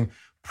discussing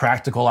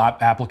practical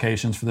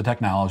applications for the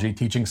technology,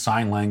 teaching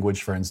sign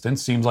language, for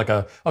instance. Seems like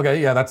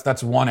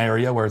that's one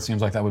area where it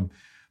seems like that would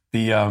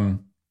be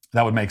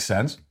that would make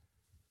sense.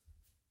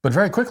 But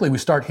very quickly, we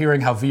start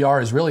hearing how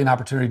VR is really an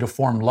opportunity to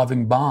form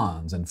loving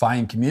bonds and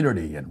find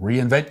community and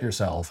reinvent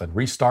yourself and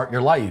restart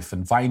your life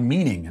and find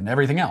meaning and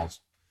everything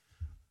else.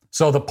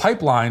 So the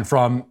pipeline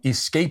from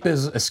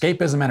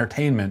escapism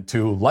entertainment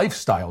to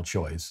lifestyle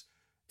choice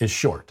is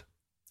short,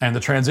 and the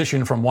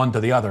transition from one to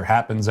the other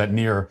happens at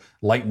near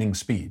lightning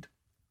speed.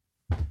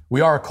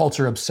 We are a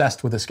culture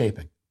obsessed with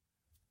escaping.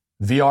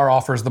 VR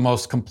offers the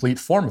most complete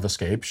form of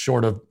escape,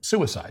 short of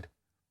suicide.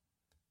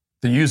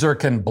 The user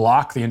can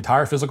block the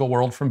entire physical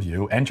world from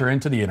view, enter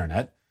into the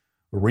internet,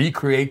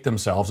 recreate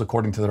themselves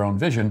according to their own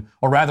vision,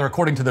 or rather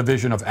according to the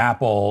vision of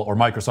Apple or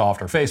Microsoft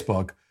or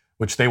Facebook,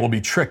 which they will be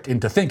tricked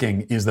into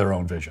thinking is their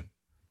own vision.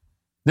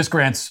 This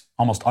grants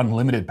almost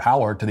unlimited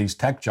power to these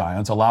tech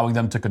giants, allowing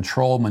them to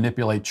control,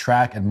 manipulate,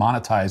 track, and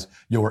monetize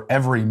your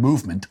every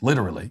movement,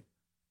 literally.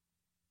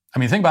 I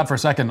mean, think about for a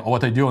second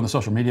what they do on the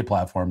social media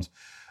platforms.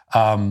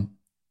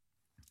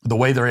 The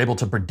way they're able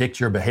to predict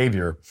your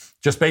behavior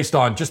just based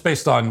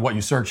on what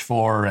you search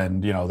for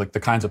and, you know, the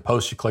kinds of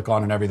posts you click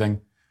on and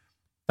everything.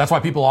 That's why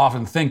people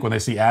often think when they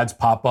see ads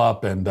pop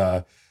up and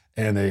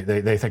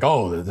they think,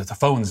 oh, the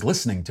phone's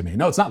listening to me.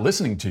 No, it's not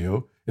listening to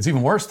you. It's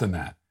even worse than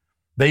that.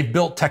 They've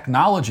built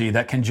technology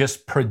that can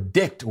just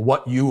predict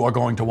what you are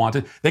going to want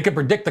to. They can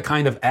predict the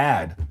kind of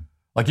ad.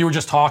 Like you were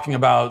just talking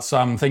about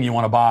something you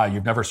want to buy.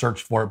 You've never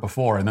searched for it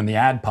before, and then the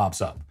ad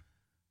pops up.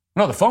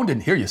 No, the phone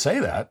didn't hear you say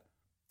that.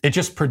 It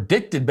just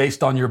predicted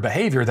based on your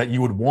behavior that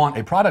you would want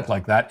a product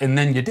like that, and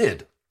then you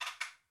did,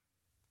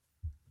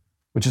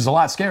 which is a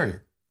lot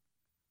scarier.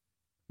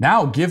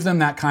 Now give them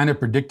that kind of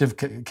predictive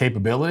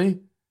capability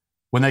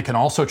when they can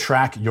also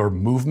track your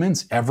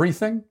movements,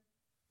 everything.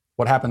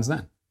 What happens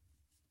then?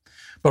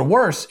 But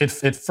worse,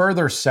 it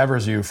further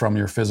severs you from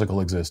your physical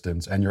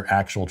existence and your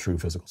actual true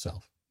physical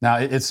self. Now,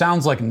 it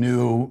sounds like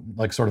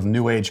sort of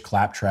new age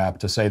claptrap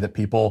to say that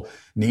people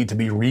need to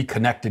be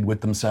reconnected with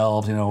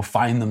themselves,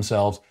 find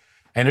themselves.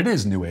 And it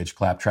is new age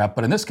claptrap,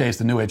 but in this case,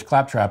 the new age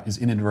claptrap is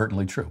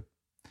inadvertently true.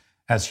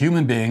 As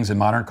human beings in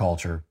modern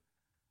culture,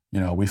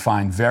 we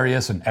find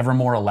various and ever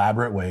more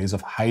elaborate ways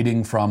of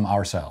hiding from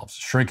ourselves,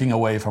 shrinking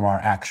away from our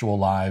actual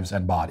lives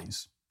and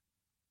bodies.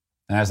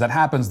 And as that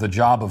happens, the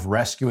job of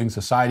rescuing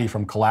society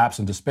from collapse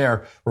and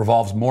despair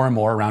revolves more and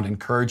more around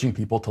encouraging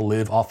people to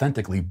live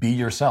authentically, be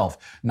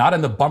yourself, not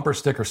in the bumper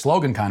sticker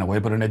slogan kind of way,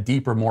 but in a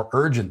deeper, more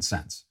urgent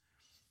sense.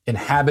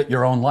 Inhabit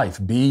your own life,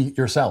 be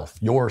yourself.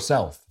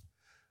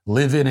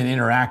 Live in and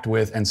interact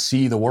with and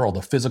see the world,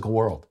 the physical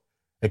world.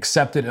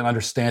 Accept it and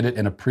understand it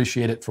and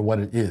appreciate it for what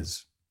it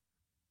is.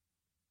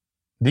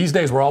 These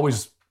days, we're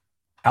always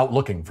out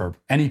looking for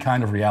any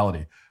kind of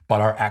reality but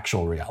our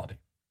actual reality.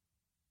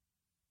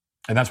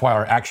 And that's why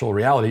our actual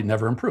reality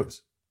never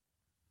improves.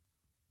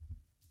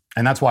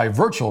 And that's why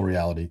virtual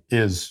reality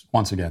is,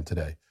 once again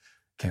today,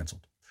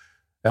 canceled.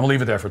 And we'll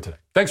leave it there for today.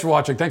 Thanks for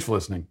watching. Thanks for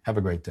listening. Have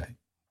a great day.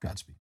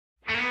 Godspeed.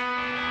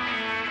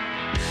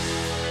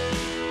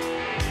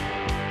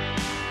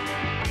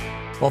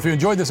 Well, if you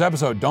enjoyed this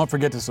episode, don't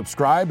forget to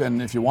subscribe.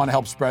 And if you want to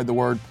help spread the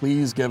word,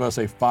 please give us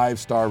a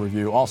 5-star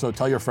review. Also,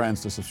 tell your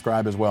friends to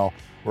subscribe as well.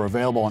 We're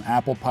available on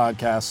Apple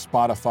Podcasts,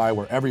 Spotify,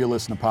 wherever you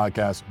listen to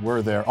podcasts.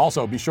 We're there.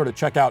 Also, be sure to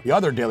check out the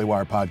other Daily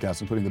Wire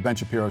podcasts, including The Ben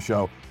Shapiro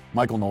Show,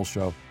 Michael Knowles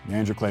Show, The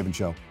Andrew Klavan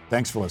Show.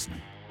 Thanks for listening.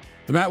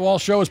 The Matt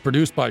Walsh Show is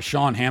produced by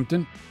Sean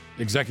Hampton,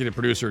 executive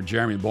producer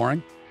Jeremy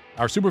Boring.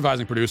 Our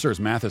supervising producer is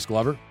Mathis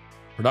Glover,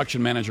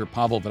 production manager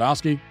Pavel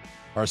Vodowski.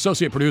 Our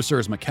associate producer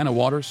is McKenna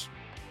Waters.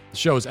 The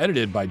show is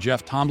edited by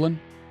Jeff Tomlin.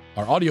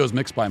 Our audio is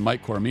mixed by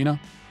Mike Coromina.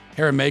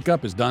 Hair and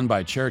makeup is done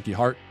by Cherokee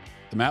Hart.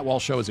 The Matt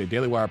Walsh Show is a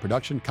Daily Wire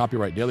production.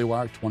 Copyright Daily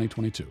Wire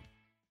 2022.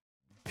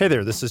 Hey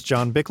there, this is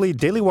John Bickley,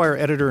 Daily Wire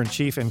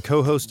editor-in-chief and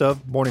co-host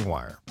of Morning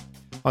Wire.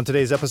 On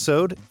today's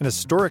episode, an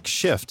historic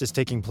shift is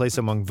taking place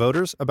among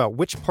voters about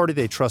which party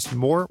they trust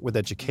more with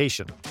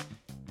education.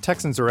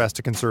 Texans are asked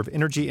to conserve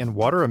energy and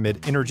water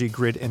amid energy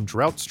grid and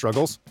drought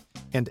struggles.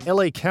 And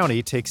LA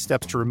County takes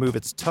steps to remove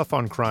its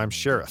tough-on-crime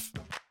sheriff.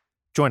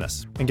 Join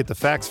us and get the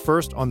facts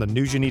first on the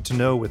news you need to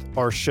know with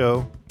our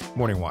show,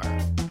 Morning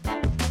Wire.